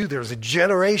War II, there was a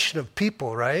generation of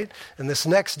people, right? And this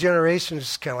next generation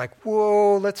is kind of like,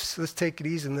 whoa, let's take it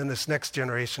easy. And then this next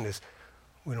generation is,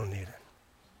 we don't need it.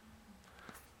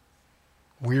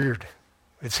 Weird.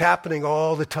 It's happening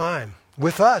all the time.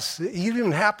 With us, it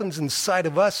even happens inside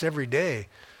of us every day.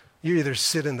 You either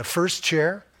sit in the first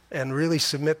chair and really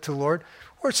submit to the Lord,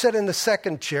 or sit in the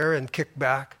second chair and kick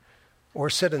back, or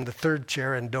sit in the third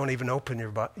chair and don't even open your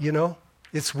butt. You know,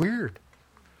 It's weird.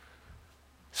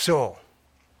 So,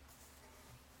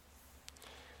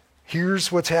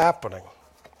 here's what's happening.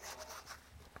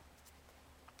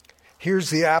 Here's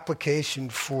the application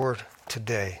for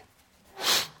today.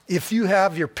 If you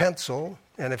have your pencil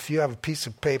and if you have a piece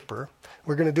of paper,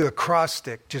 we're going to do a cross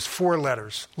stick, just 4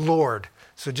 letters, Lord.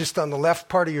 So just on the left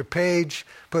part of your page,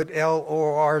 put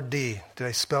L-O-R-D. Did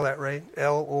I spell that right?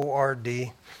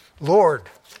 L-O-R-D. Lord.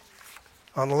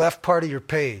 On the left part of your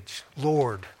page,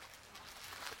 Lord.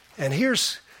 And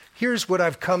here's what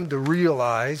I've come to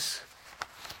realize,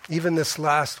 even this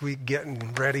last week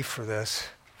getting ready for this.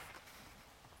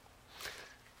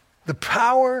 The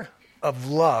power of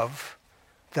love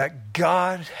that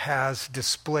God has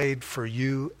displayed for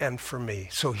you and for me.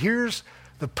 So here's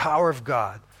the power of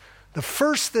God. The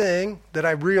first thing that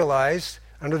I realized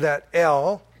under that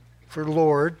L for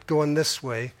Lord going this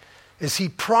way is he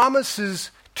promises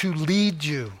to lead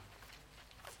you.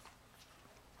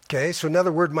 Okay, so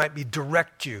another word might be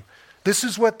direct you. This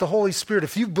is what the Holy Spirit,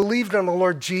 if you've believed on the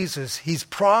Lord Jesus, he's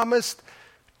promised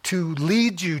to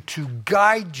lead you, to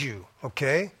guide you.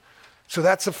 Okay? So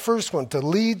that's the first one, to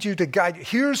lead you, to guide you.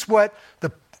 Here's what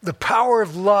the power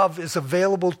of love is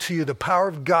available to you. The power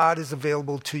of God is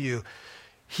available to you.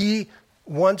 He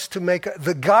wants to make,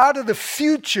 the God of the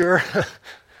future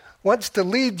wants to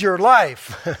lead your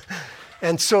life.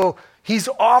 And so he's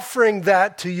offering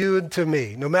that to you and to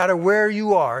me. No matter where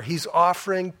you are, he's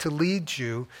offering to lead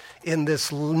you in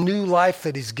this new life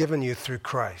that he's given you through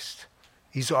Christ.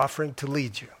 He's offering to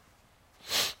lead you.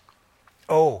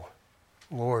 Oh,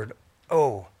 Lord,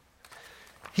 oh.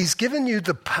 He's given you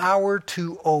the power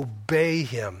to obey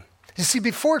him. You see,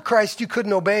 before Christ, you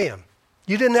couldn't obey him.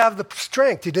 You didn't have the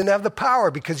strength. You didn't have the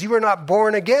power because you were not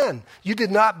born again. You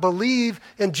did not believe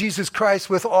in Jesus Christ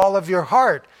with all of your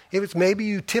heart. It was maybe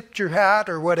you tipped your hat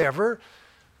or whatever.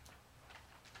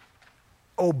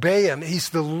 Obey him. He's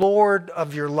the Lord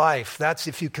of your life. That's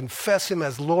if you confess him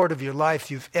as Lord of your life,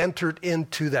 you've entered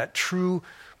into that true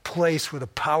place where the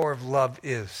power of love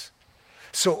is.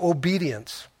 So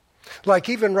obedience. Like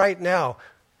even right now,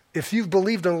 if you've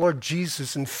believed in the Lord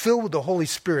Jesus and filled with the Holy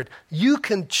Spirit, you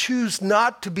can choose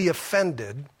not to be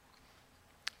offended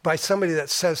by somebody that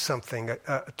says something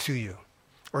to you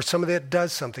or somebody that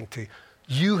does something to you.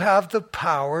 You have the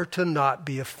power to not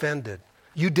be offended.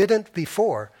 You didn't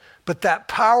before, but that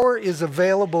power is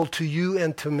available to you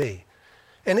and to me.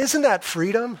 And isn't that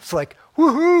freedom? It's like,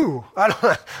 woohoo!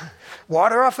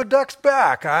 Water off a duck's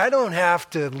back. I don't have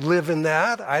to live in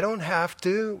that. I don't have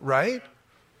to, right?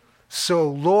 So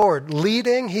Lord,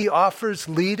 leading, he offers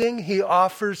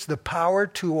the power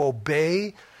to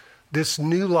obey this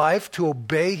new life, to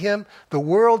obey him. The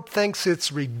world thinks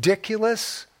it's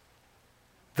ridiculous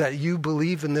that you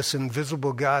believe in this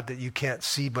invisible God that you can't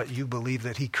see, but you believe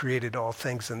that he created all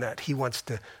things and that he wants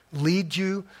to lead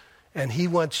you and he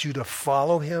wants you to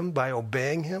follow him by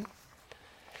obeying him.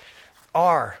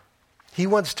 R, he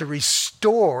wants to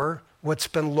restore what's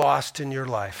been lost in your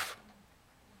life.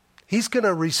 He's going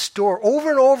to restore.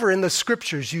 Over and over in the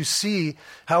scriptures, you see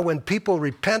how when people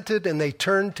repented and they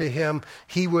turned to him,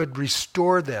 he would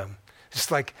restore them.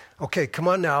 It's like, okay, come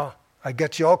on now. I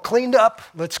got you all cleaned up.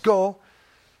 Let's go.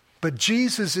 But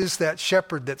Jesus is that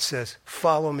shepherd that says,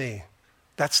 follow me.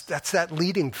 That's that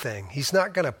leading thing. He's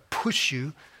not going to push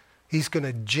you. He's going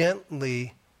to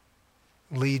gently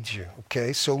lead you.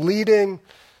 Okay, so leading,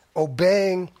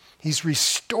 obeying, he's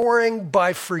restoring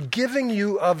by forgiving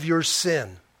you of your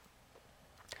sin.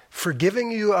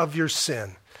 Forgiving you of your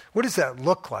sin. What does that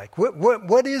look like?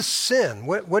 What is sin?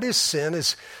 What is sin?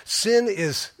 Sin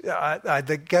is, I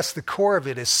guess the core of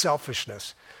it is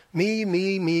selfishness.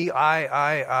 Me,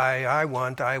 I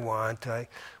want.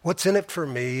 What's in it for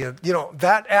me?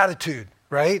 That attitude,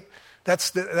 right?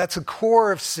 That's a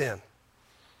core of sin.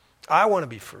 I want to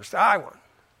be first. I want.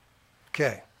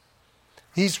 Okay.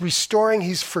 He's restoring,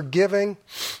 he's forgiving.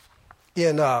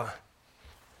 In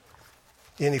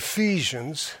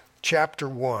Ephesians chapter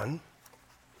 1,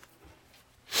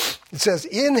 it says,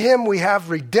 in him we have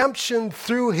redemption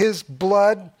through his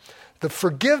blood, the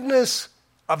forgiveness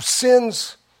of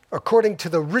sins according to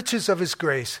the riches of his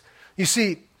grace. You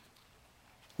see,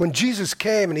 when Jesus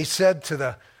came and he said to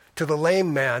the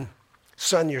lame man,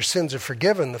 son, your sins are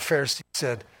forgiven, the Pharisee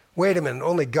said, wait a minute,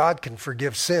 only God can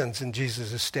forgive sins. And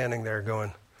Jesus is standing there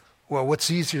going, well, what's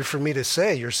easier for me to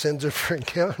say? Your sins are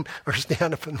forgiven, or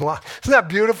stand up and walk? Isn't that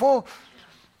beautiful?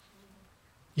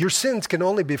 Your sins can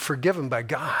only be forgiven by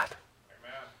God.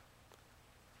 Amen.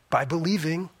 By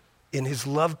believing in his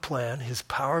love plan, his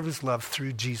power of his love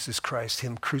through Jesus Christ,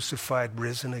 him crucified,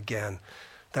 risen again.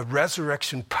 The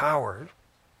resurrection power,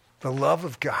 the love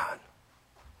of God.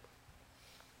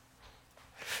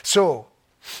 So,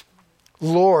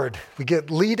 Lord, we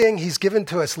get leading. He's given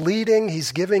to us leading.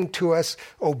 He's giving to us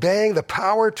obeying, the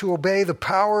power to obey, the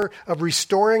power of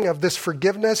restoring, of this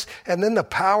forgiveness, and then the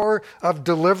power of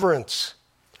deliverance.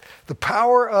 The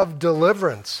power of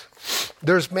deliverance.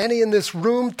 There's many in this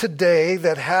room today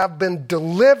that have been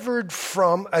delivered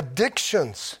from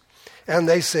addictions. And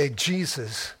they say,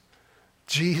 Jesus,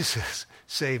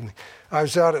 save me. I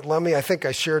was out at Lummi. I think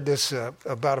I shared this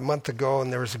about a month ago,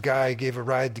 and there was a guy who gave a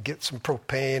ride to get some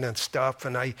propane and stuff,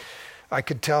 and I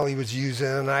could tell he was using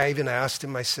it, and I even asked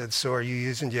him, I said, so are you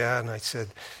using? Yeah, and I said,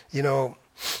 you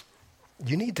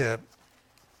need to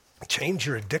change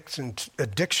your addiction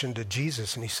to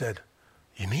Jesus. And he said,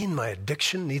 you mean my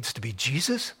addiction needs to be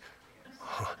Jesus?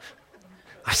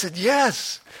 I said,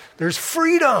 yes, there's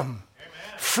freedom.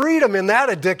 Freedom in that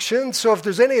addiction. So if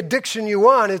there's any addiction you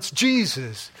want, it's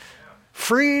Jesus.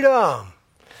 Freedom.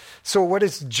 So what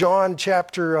is John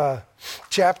chapter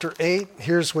 8?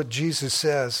 Here's what Jesus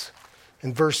says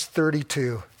in verse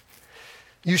 32.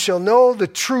 You shall know the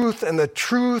truth, and the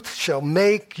truth shall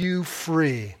make you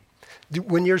free.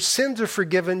 When your sins are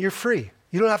forgiven, you're free.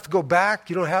 You don't have to go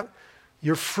back.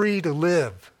 You're free to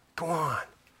live. Go on.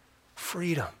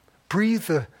 Freedom. Breathe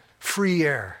the free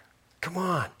air. Come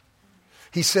on.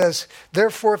 He says,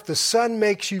 therefore, if the Son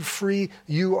makes you free,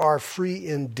 you are free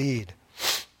indeed.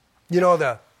 You know,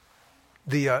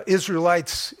 the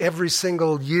Israelites, every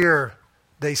single year,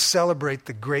 they celebrate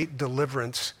the great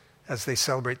deliverance as they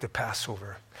celebrate the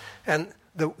Passover. And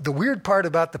the weird part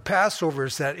about the Passover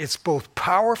is that it's both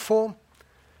powerful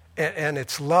and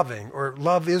it's loving, or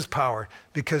love is power,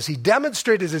 because he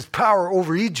demonstrated his power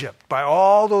over Egypt by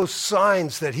all those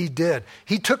signs that he did.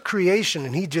 He took creation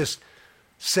and he just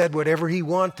said whatever he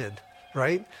wanted,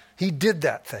 right? He did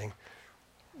that thing.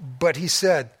 But he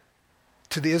said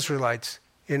to the Israelites,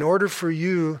 in order for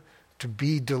you to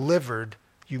be delivered,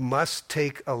 you must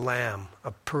take a lamb,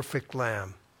 a perfect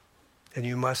lamb, and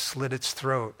you must slit its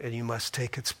throat, and you must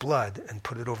take its blood and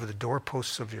put it over the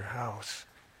doorposts of your house.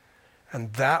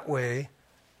 And that way,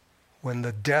 when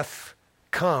the death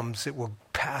comes, it will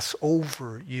pass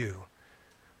over you.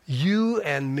 You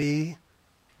and me,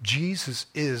 Jesus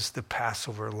is the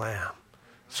Passover lamb.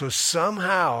 So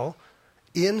somehow,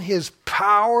 in his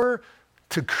power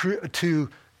to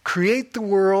create the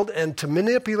world and to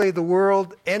manipulate the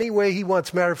world any way he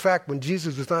wants. Matter of fact, when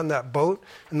Jesus was on that boat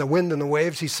and the wind and the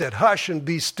waves, he said, hush and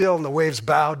be still, and the waves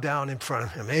bowed down in front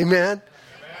of him. Amen?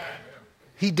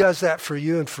 He does that for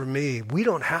you and for me. We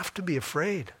don't have to be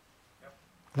afraid.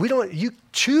 You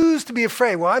choose to be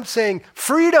afraid. Well, I'm saying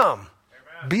freedom.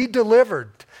 Amen. Be delivered.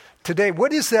 Today,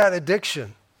 what is that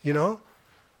addiction? You know?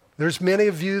 There's many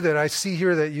of you that I see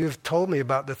here that you've told me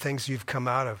about the things you've come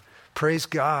out of. Praise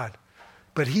God.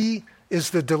 But he is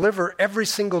the deliverer every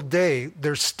single day.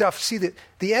 There's stuff. See,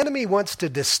 the enemy wants to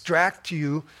distract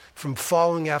you from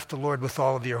following after the Lord with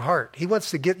all of your heart. He wants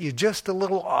to get you just a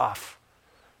little off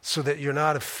so that you're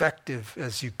not effective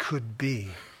as you could be.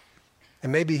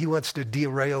 And maybe he wants to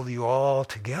derail you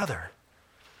altogether.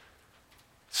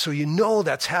 So you know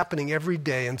that's happening every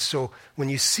day. And so when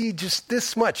you see just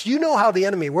this much, you know how the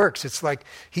enemy works. It's like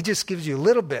he just gives you a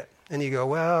little bit. And you go,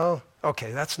 well,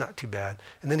 okay, that's not too bad.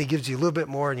 And then he gives you a little bit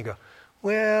more and you go,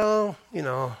 well,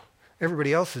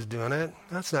 everybody else is doing it.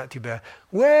 That's not too bad.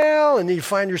 Well, and you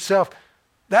find yourself,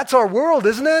 that's our world,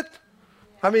 isn't it?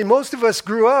 I mean, most of us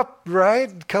grew up,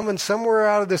 right, coming somewhere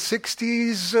out of the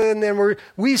 60s, and then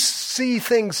we see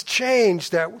things change,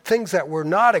 things that were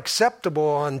not acceptable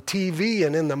on TV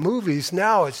and in the movies.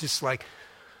 Now it's just like,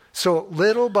 so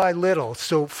little by little.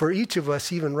 So for each of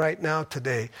us, even right now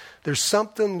today, there's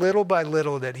something little by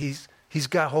little that he's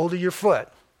got hold of your foot,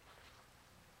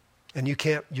 and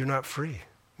you're not free.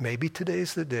 Maybe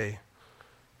today's the day.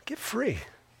 Get free.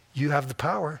 You have the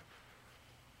power.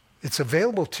 It's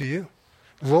available to you.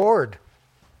 Lord,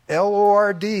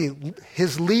 Lord,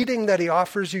 his leading that he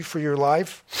offers you for your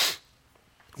life.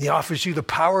 He offers you the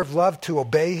power of love to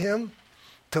obey him,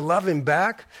 to love him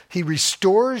back. He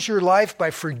restores your life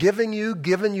by forgiving you,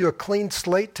 giving you a clean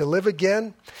slate to live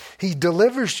again. He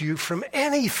delivers you from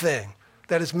anything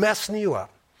that is messing you up.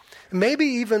 Maybe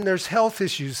even there's health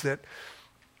issues that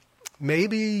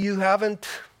maybe you haven't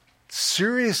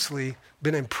seriously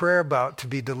been in prayer about to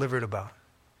be delivered about.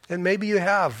 And maybe you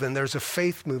have, and there's a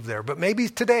faith move there. But maybe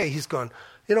today he's gone,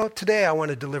 today I want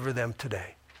to deliver them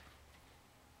today.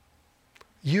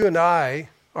 You and I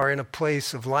are in a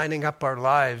place of lining up our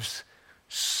lives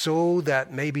so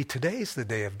that maybe today's the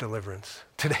day of deliverance.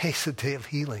 Today's the day of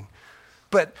healing.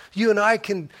 But you and I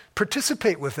can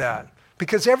participate with that.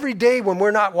 Because every day when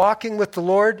we're not walking with the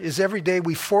Lord is every day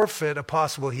we forfeit a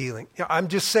possible healing. I'm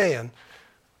just saying,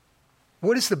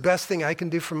 what is the best thing I can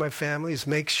do for my family is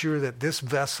make sure that this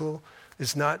vessel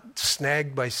is not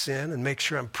snagged by sin, and make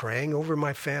sure I'm praying over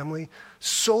my family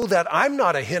so that I'm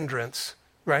not a hindrance,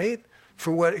 right,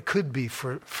 for what it could be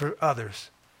for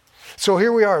others. So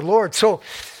here we are, Lord. So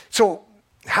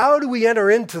how do we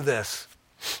enter into this?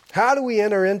 How do we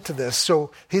enter into this?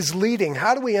 So his leading,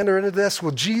 how do we enter into this?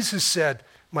 Well, Jesus said,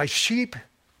 my sheep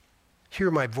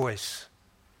hear my voice,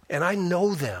 and I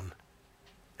know them,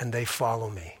 and they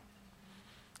follow me.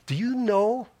 Do you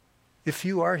know if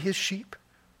you are his sheep?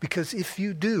 Because if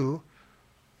you do,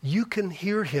 you can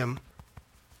hear him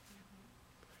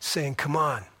saying, come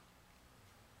on,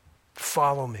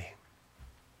 follow me.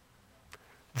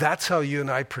 That's how you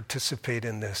and I participate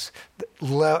in this.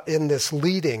 In this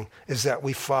leading is that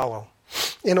we follow.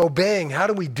 In obeying, how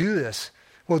do we do this?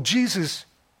 Well, Jesus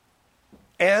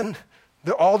and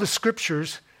all the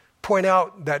scriptures point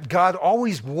out that God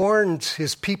always warns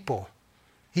his people.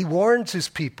 He warns his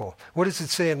people. What does it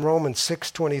say in Romans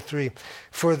 6:23?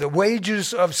 For the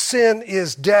wages of sin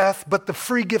is death, but the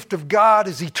free gift of God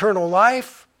is eternal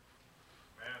life.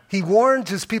 Amen. He warned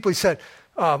his people. He said,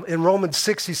 in Romans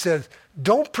 6, he said,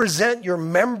 don't present your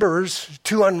members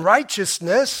to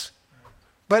unrighteousness,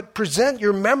 but present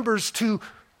your members to,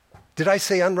 did I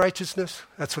say unrighteousness?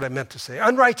 That's what I meant to say.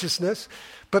 Unrighteousness,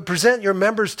 but present your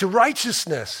members to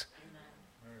righteousness.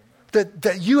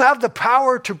 That you have the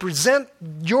power to present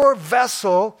your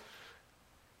vessel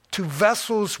to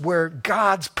vessels where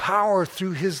God's power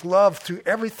through his love, through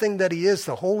everything that he is,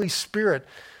 the Holy Spirit,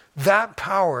 that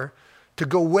power to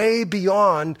go way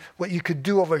beyond what you could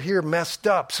do over here messed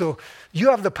up. So you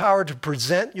have the power to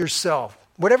present yourself.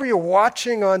 Whatever you're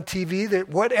watching on TV,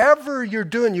 whatever you're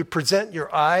doing, you present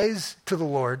your eyes to the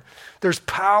Lord. There's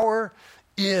power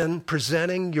in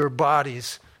presenting your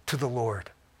bodies to the Lord.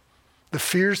 The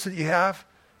fears that you have,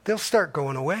 they'll start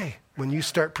going away when you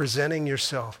start presenting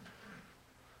yourself.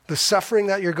 The suffering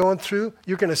that you're going through,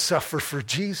 you're going to suffer for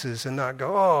Jesus and not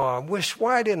go, oh,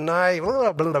 why didn't I,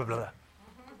 blah, blah, blah, blah.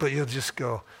 But you'll just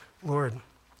go, Lord,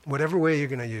 whatever way you're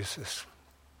going to use this.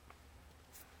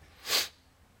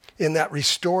 In that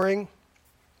restoring,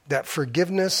 that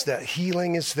forgiveness, that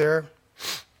healing is there.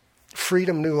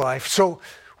 Freedom, new life. So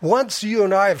once you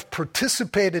and I have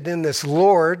participated in this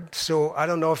Lord, so I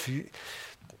don't know if you,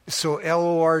 so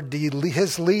L-O-R-D,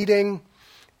 his leading,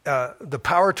 the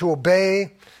power to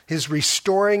obey, his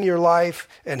restoring your life,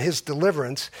 and his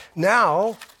deliverance.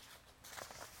 Now,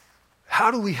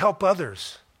 how do we help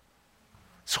others?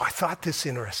 So I thought this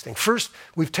interesting. First,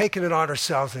 we've taken it on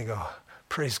ourselves and go,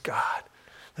 praise God.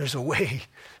 There's a way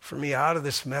for me out of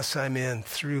this mess I'm in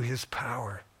through his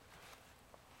power.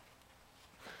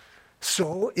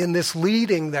 So in this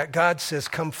leading that God says,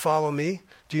 come follow me,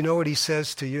 do you know what he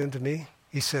says to you and to me?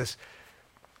 He says,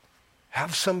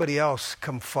 have somebody else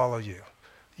come follow you.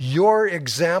 Your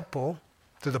example,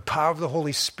 through the power of the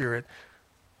Holy Spirit,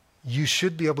 you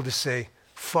should be able to say,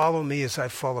 follow me as I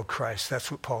follow Christ. That's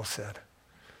what Paul said.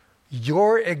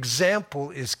 Your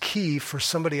example is key for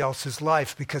somebody else's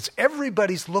life because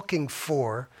everybody's looking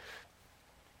for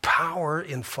power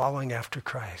in following after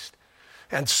Christ.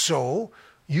 And so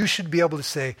you should be able to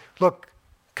say, look,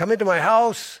 come into my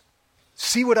house,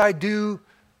 see what I do,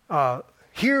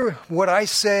 hear what I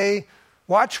say,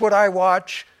 watch what I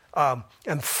watch,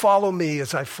 and follow me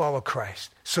as I follow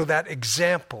Christ. So that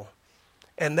example,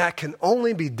 and that can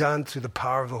only be done through the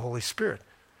power of the Holy Spirit.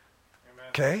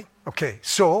 Amen. Okay,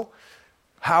 so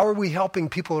how are we helping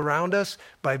people around us?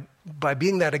 By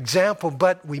being that example,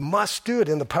 but we must do it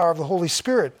in the power of the Holy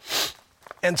Spirit.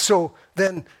 And so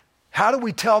then, how do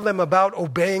we tell them about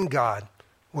obeying God?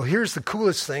 Well, here's the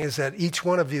coolest thing is that each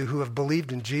one of you who have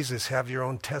believed in Jesus have your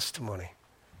own testimony.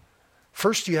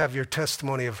 First, you have your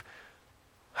testimony of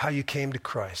how you came to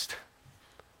Christ,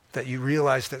 that you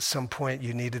realized at some point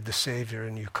you needed the Savior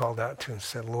and you called out to him and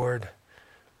said, Lord,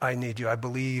 I need you. I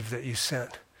believe that you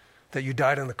sent, that you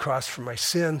died on the cross for my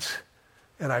sins,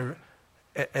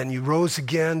 and you rose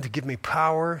again to give me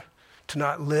power to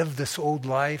not live this old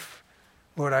life.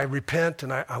 Lord, I repent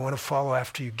and I want to follow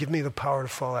after you. Give me the power to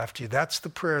follow after you. That's the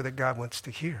prayer that God wants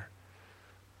to hear.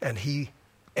 And he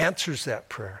answers that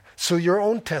prayer. So your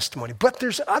own testimony. But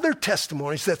there's other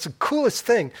testimonies. That's the coolest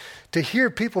thing to hear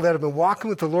people that have been walking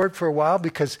with the Lord for a while,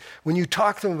 because when you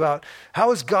talk to them about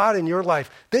how is God in your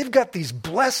life, they've got these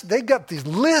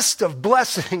list of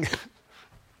blessings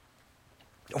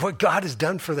of what God has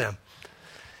done for them.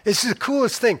 It's the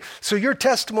coolest thing. So your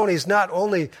testimony is not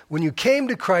only when you came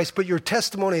to Christ, but your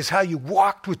testimony is how you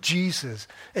walked with Jesus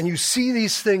and you see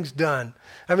these things done.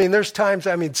 I mean, there's times,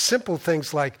 simple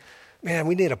things like, man,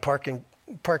 we need a parking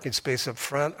parking space up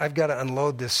front. I've got to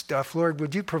unload this stuff. Lord,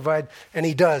 would you provide? And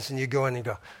he does. And you go in and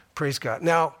you go, praise God.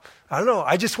 Now, I don't know.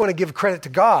 I just want to give credit to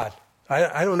God.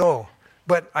 I don't know.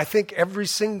 But I think every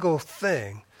single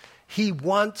thing, he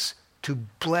wants to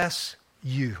bless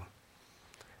you.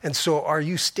 And so are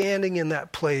you standing in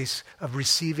that place of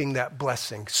receiving that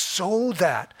blessing so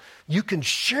that you can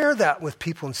share that with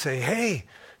people and say, hey,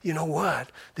 you know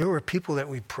what? There were people that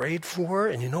we prayed for,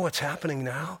 and you know what's happening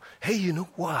now? Hey, you know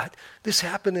what? This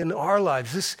happened in our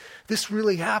lives. This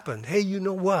really happened. Hey, you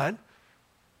know what?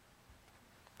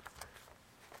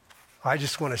 I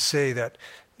just want to say that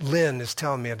Lynn is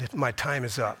telling me that my time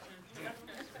is up.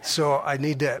 So I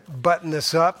need to button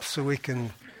this up so we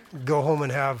can go home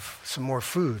and have some more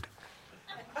food.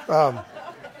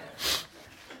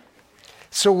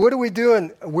 So what are we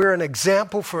doing? We're an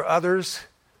example for others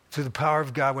through the power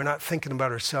of God. We're not thinking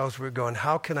about ourselves. We're going,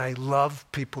 how can I love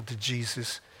people to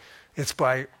Jesus? It's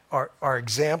by our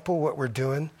example, what we're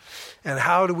doing. And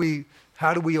how do we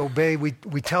obey?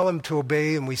 We tell them to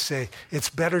obey, and we say it's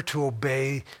better to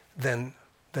obey than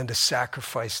to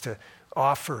sacrifice, to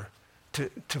offer, to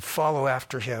follow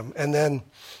after him. And then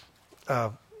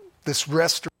this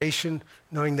restoration,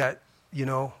 knowing that, you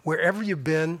know, wherever you've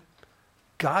been,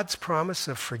 God's promise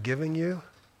of forgiving you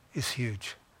is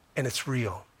huge, and it's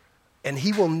real. And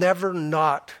he will never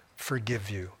not forgive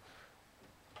you.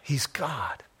 He's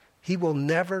God. He will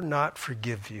never not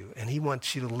forgive you, and he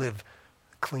wants you to live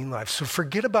a clean life. So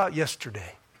forget about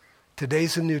yesterday.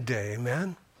 Today's a new day,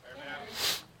 amen?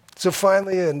 So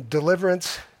finally, in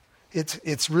deliverance,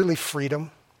 it's really freedom.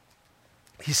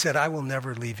 He said, I will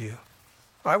never leave you.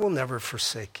 I will never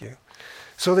forsake you.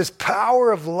 So this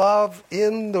power of love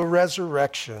in the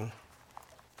resurrection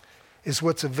is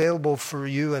what's available for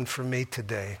you and for me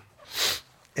today.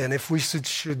 And if we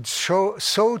should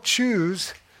so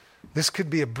choose, this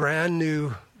could be a brand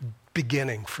new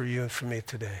beginning for you and for me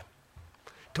today.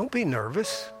 Don't be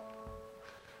nervous.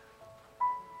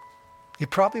 He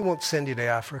probably won't send you to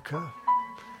Africa.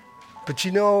 But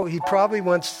you know, he probably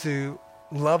wants to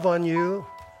love on you.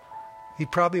 He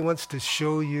probably wants to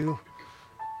show you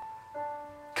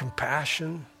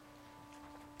compassion.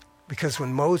 Because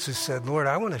when Moses said, Lord,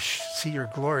 I want to see your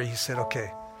glory, he said,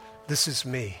 okay, this is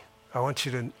me. I want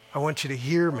you to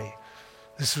hear me.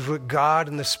 This is what God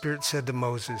and the Spirit said to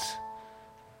Moses.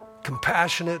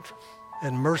 Compassionate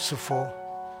and merciful,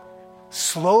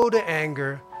 slow to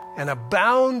anger, and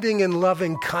abounding in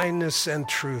loving kindness and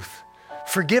truth,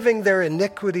 forgiving their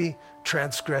iniquity,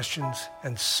 transgressions,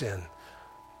 and sin.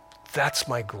 That's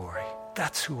my glory.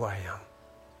 That's who I am.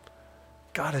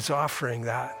 God is offering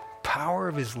that power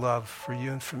of his love for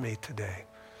you and for me today.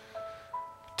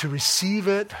 To receive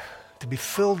it, to be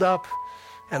filled up,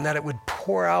 and that it would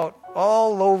pour out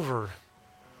all over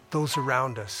those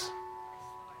around us.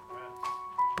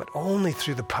 But only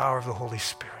through the power of the Holy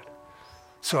Spirit.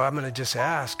 So I'm going to just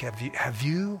ask, have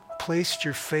you placed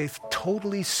your faith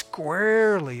totally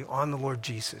squarely on the Lord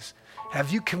Jesus? Have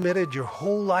you committed your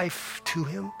whole life to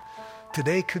him?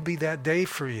 Today could be that day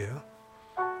for you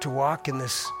to walk in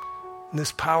this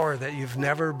power that you've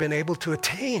never been able to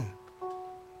attain.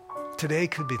 Today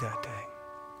could be that day.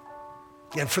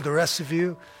 And for the rest of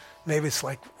you, maybe it's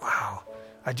like, wow,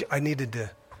 I needed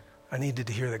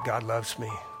to hear that God loves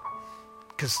me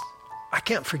because I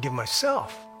can't forgive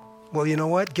myself. Well, you know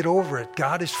what? Get over it.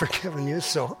 God has forgiven you,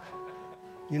 so,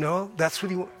 you know, that's what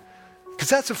he wants. Because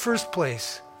that's the first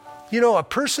place. You know, a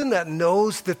person that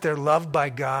knows that they're loved by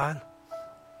God,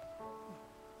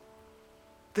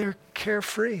 they're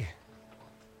carefree.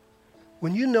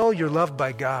 When you know you're loved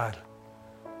by God,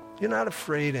 you're not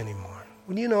afraid anymore.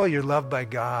 When you know you're loved by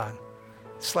God,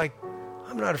 it's like,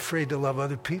 I'm not afraid to love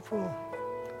other people.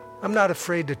 I'm not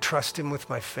afraid to trust him with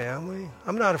my family.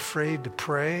 I'm not afraid to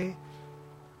pray.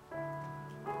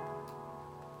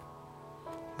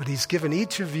 But he's given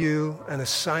each of you an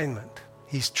assignment.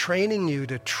 He's training you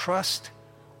to trust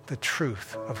the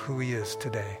truth of who he is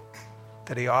today,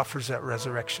 that he offers that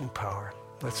resurrection power.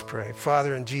 Let's pray.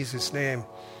 Father, in Jesus' name,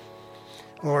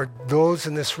 Lord, those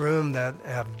in this room that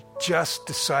have just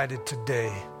decided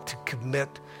today to commit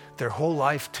their whole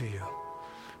life to you,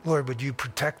 Lord, would you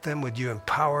protect them? Would you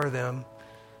empower them?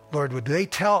 Lord, would they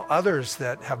tell others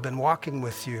that have been walking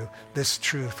with you this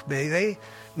truth? May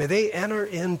they enter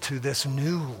into this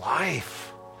new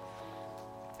life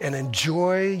and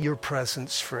enjoy your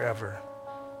presence forever.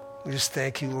 We just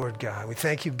thank you, Lord God. We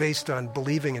thank you based on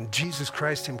believing in Jesus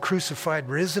Christ, him crucified,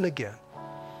 risen again.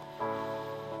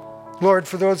 Lord,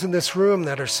 for those in this room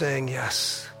that are saying,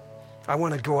 yes, I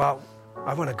want to go out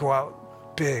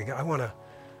big. I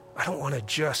don't want to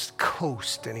just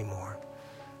coast anymore.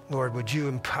 Lord, would you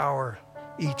empower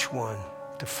each one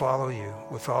to follow you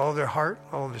with all their heart,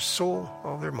 all their soul,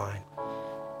 all their mind.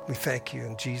 We thank you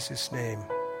in Jesus' name.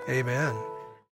 Amen.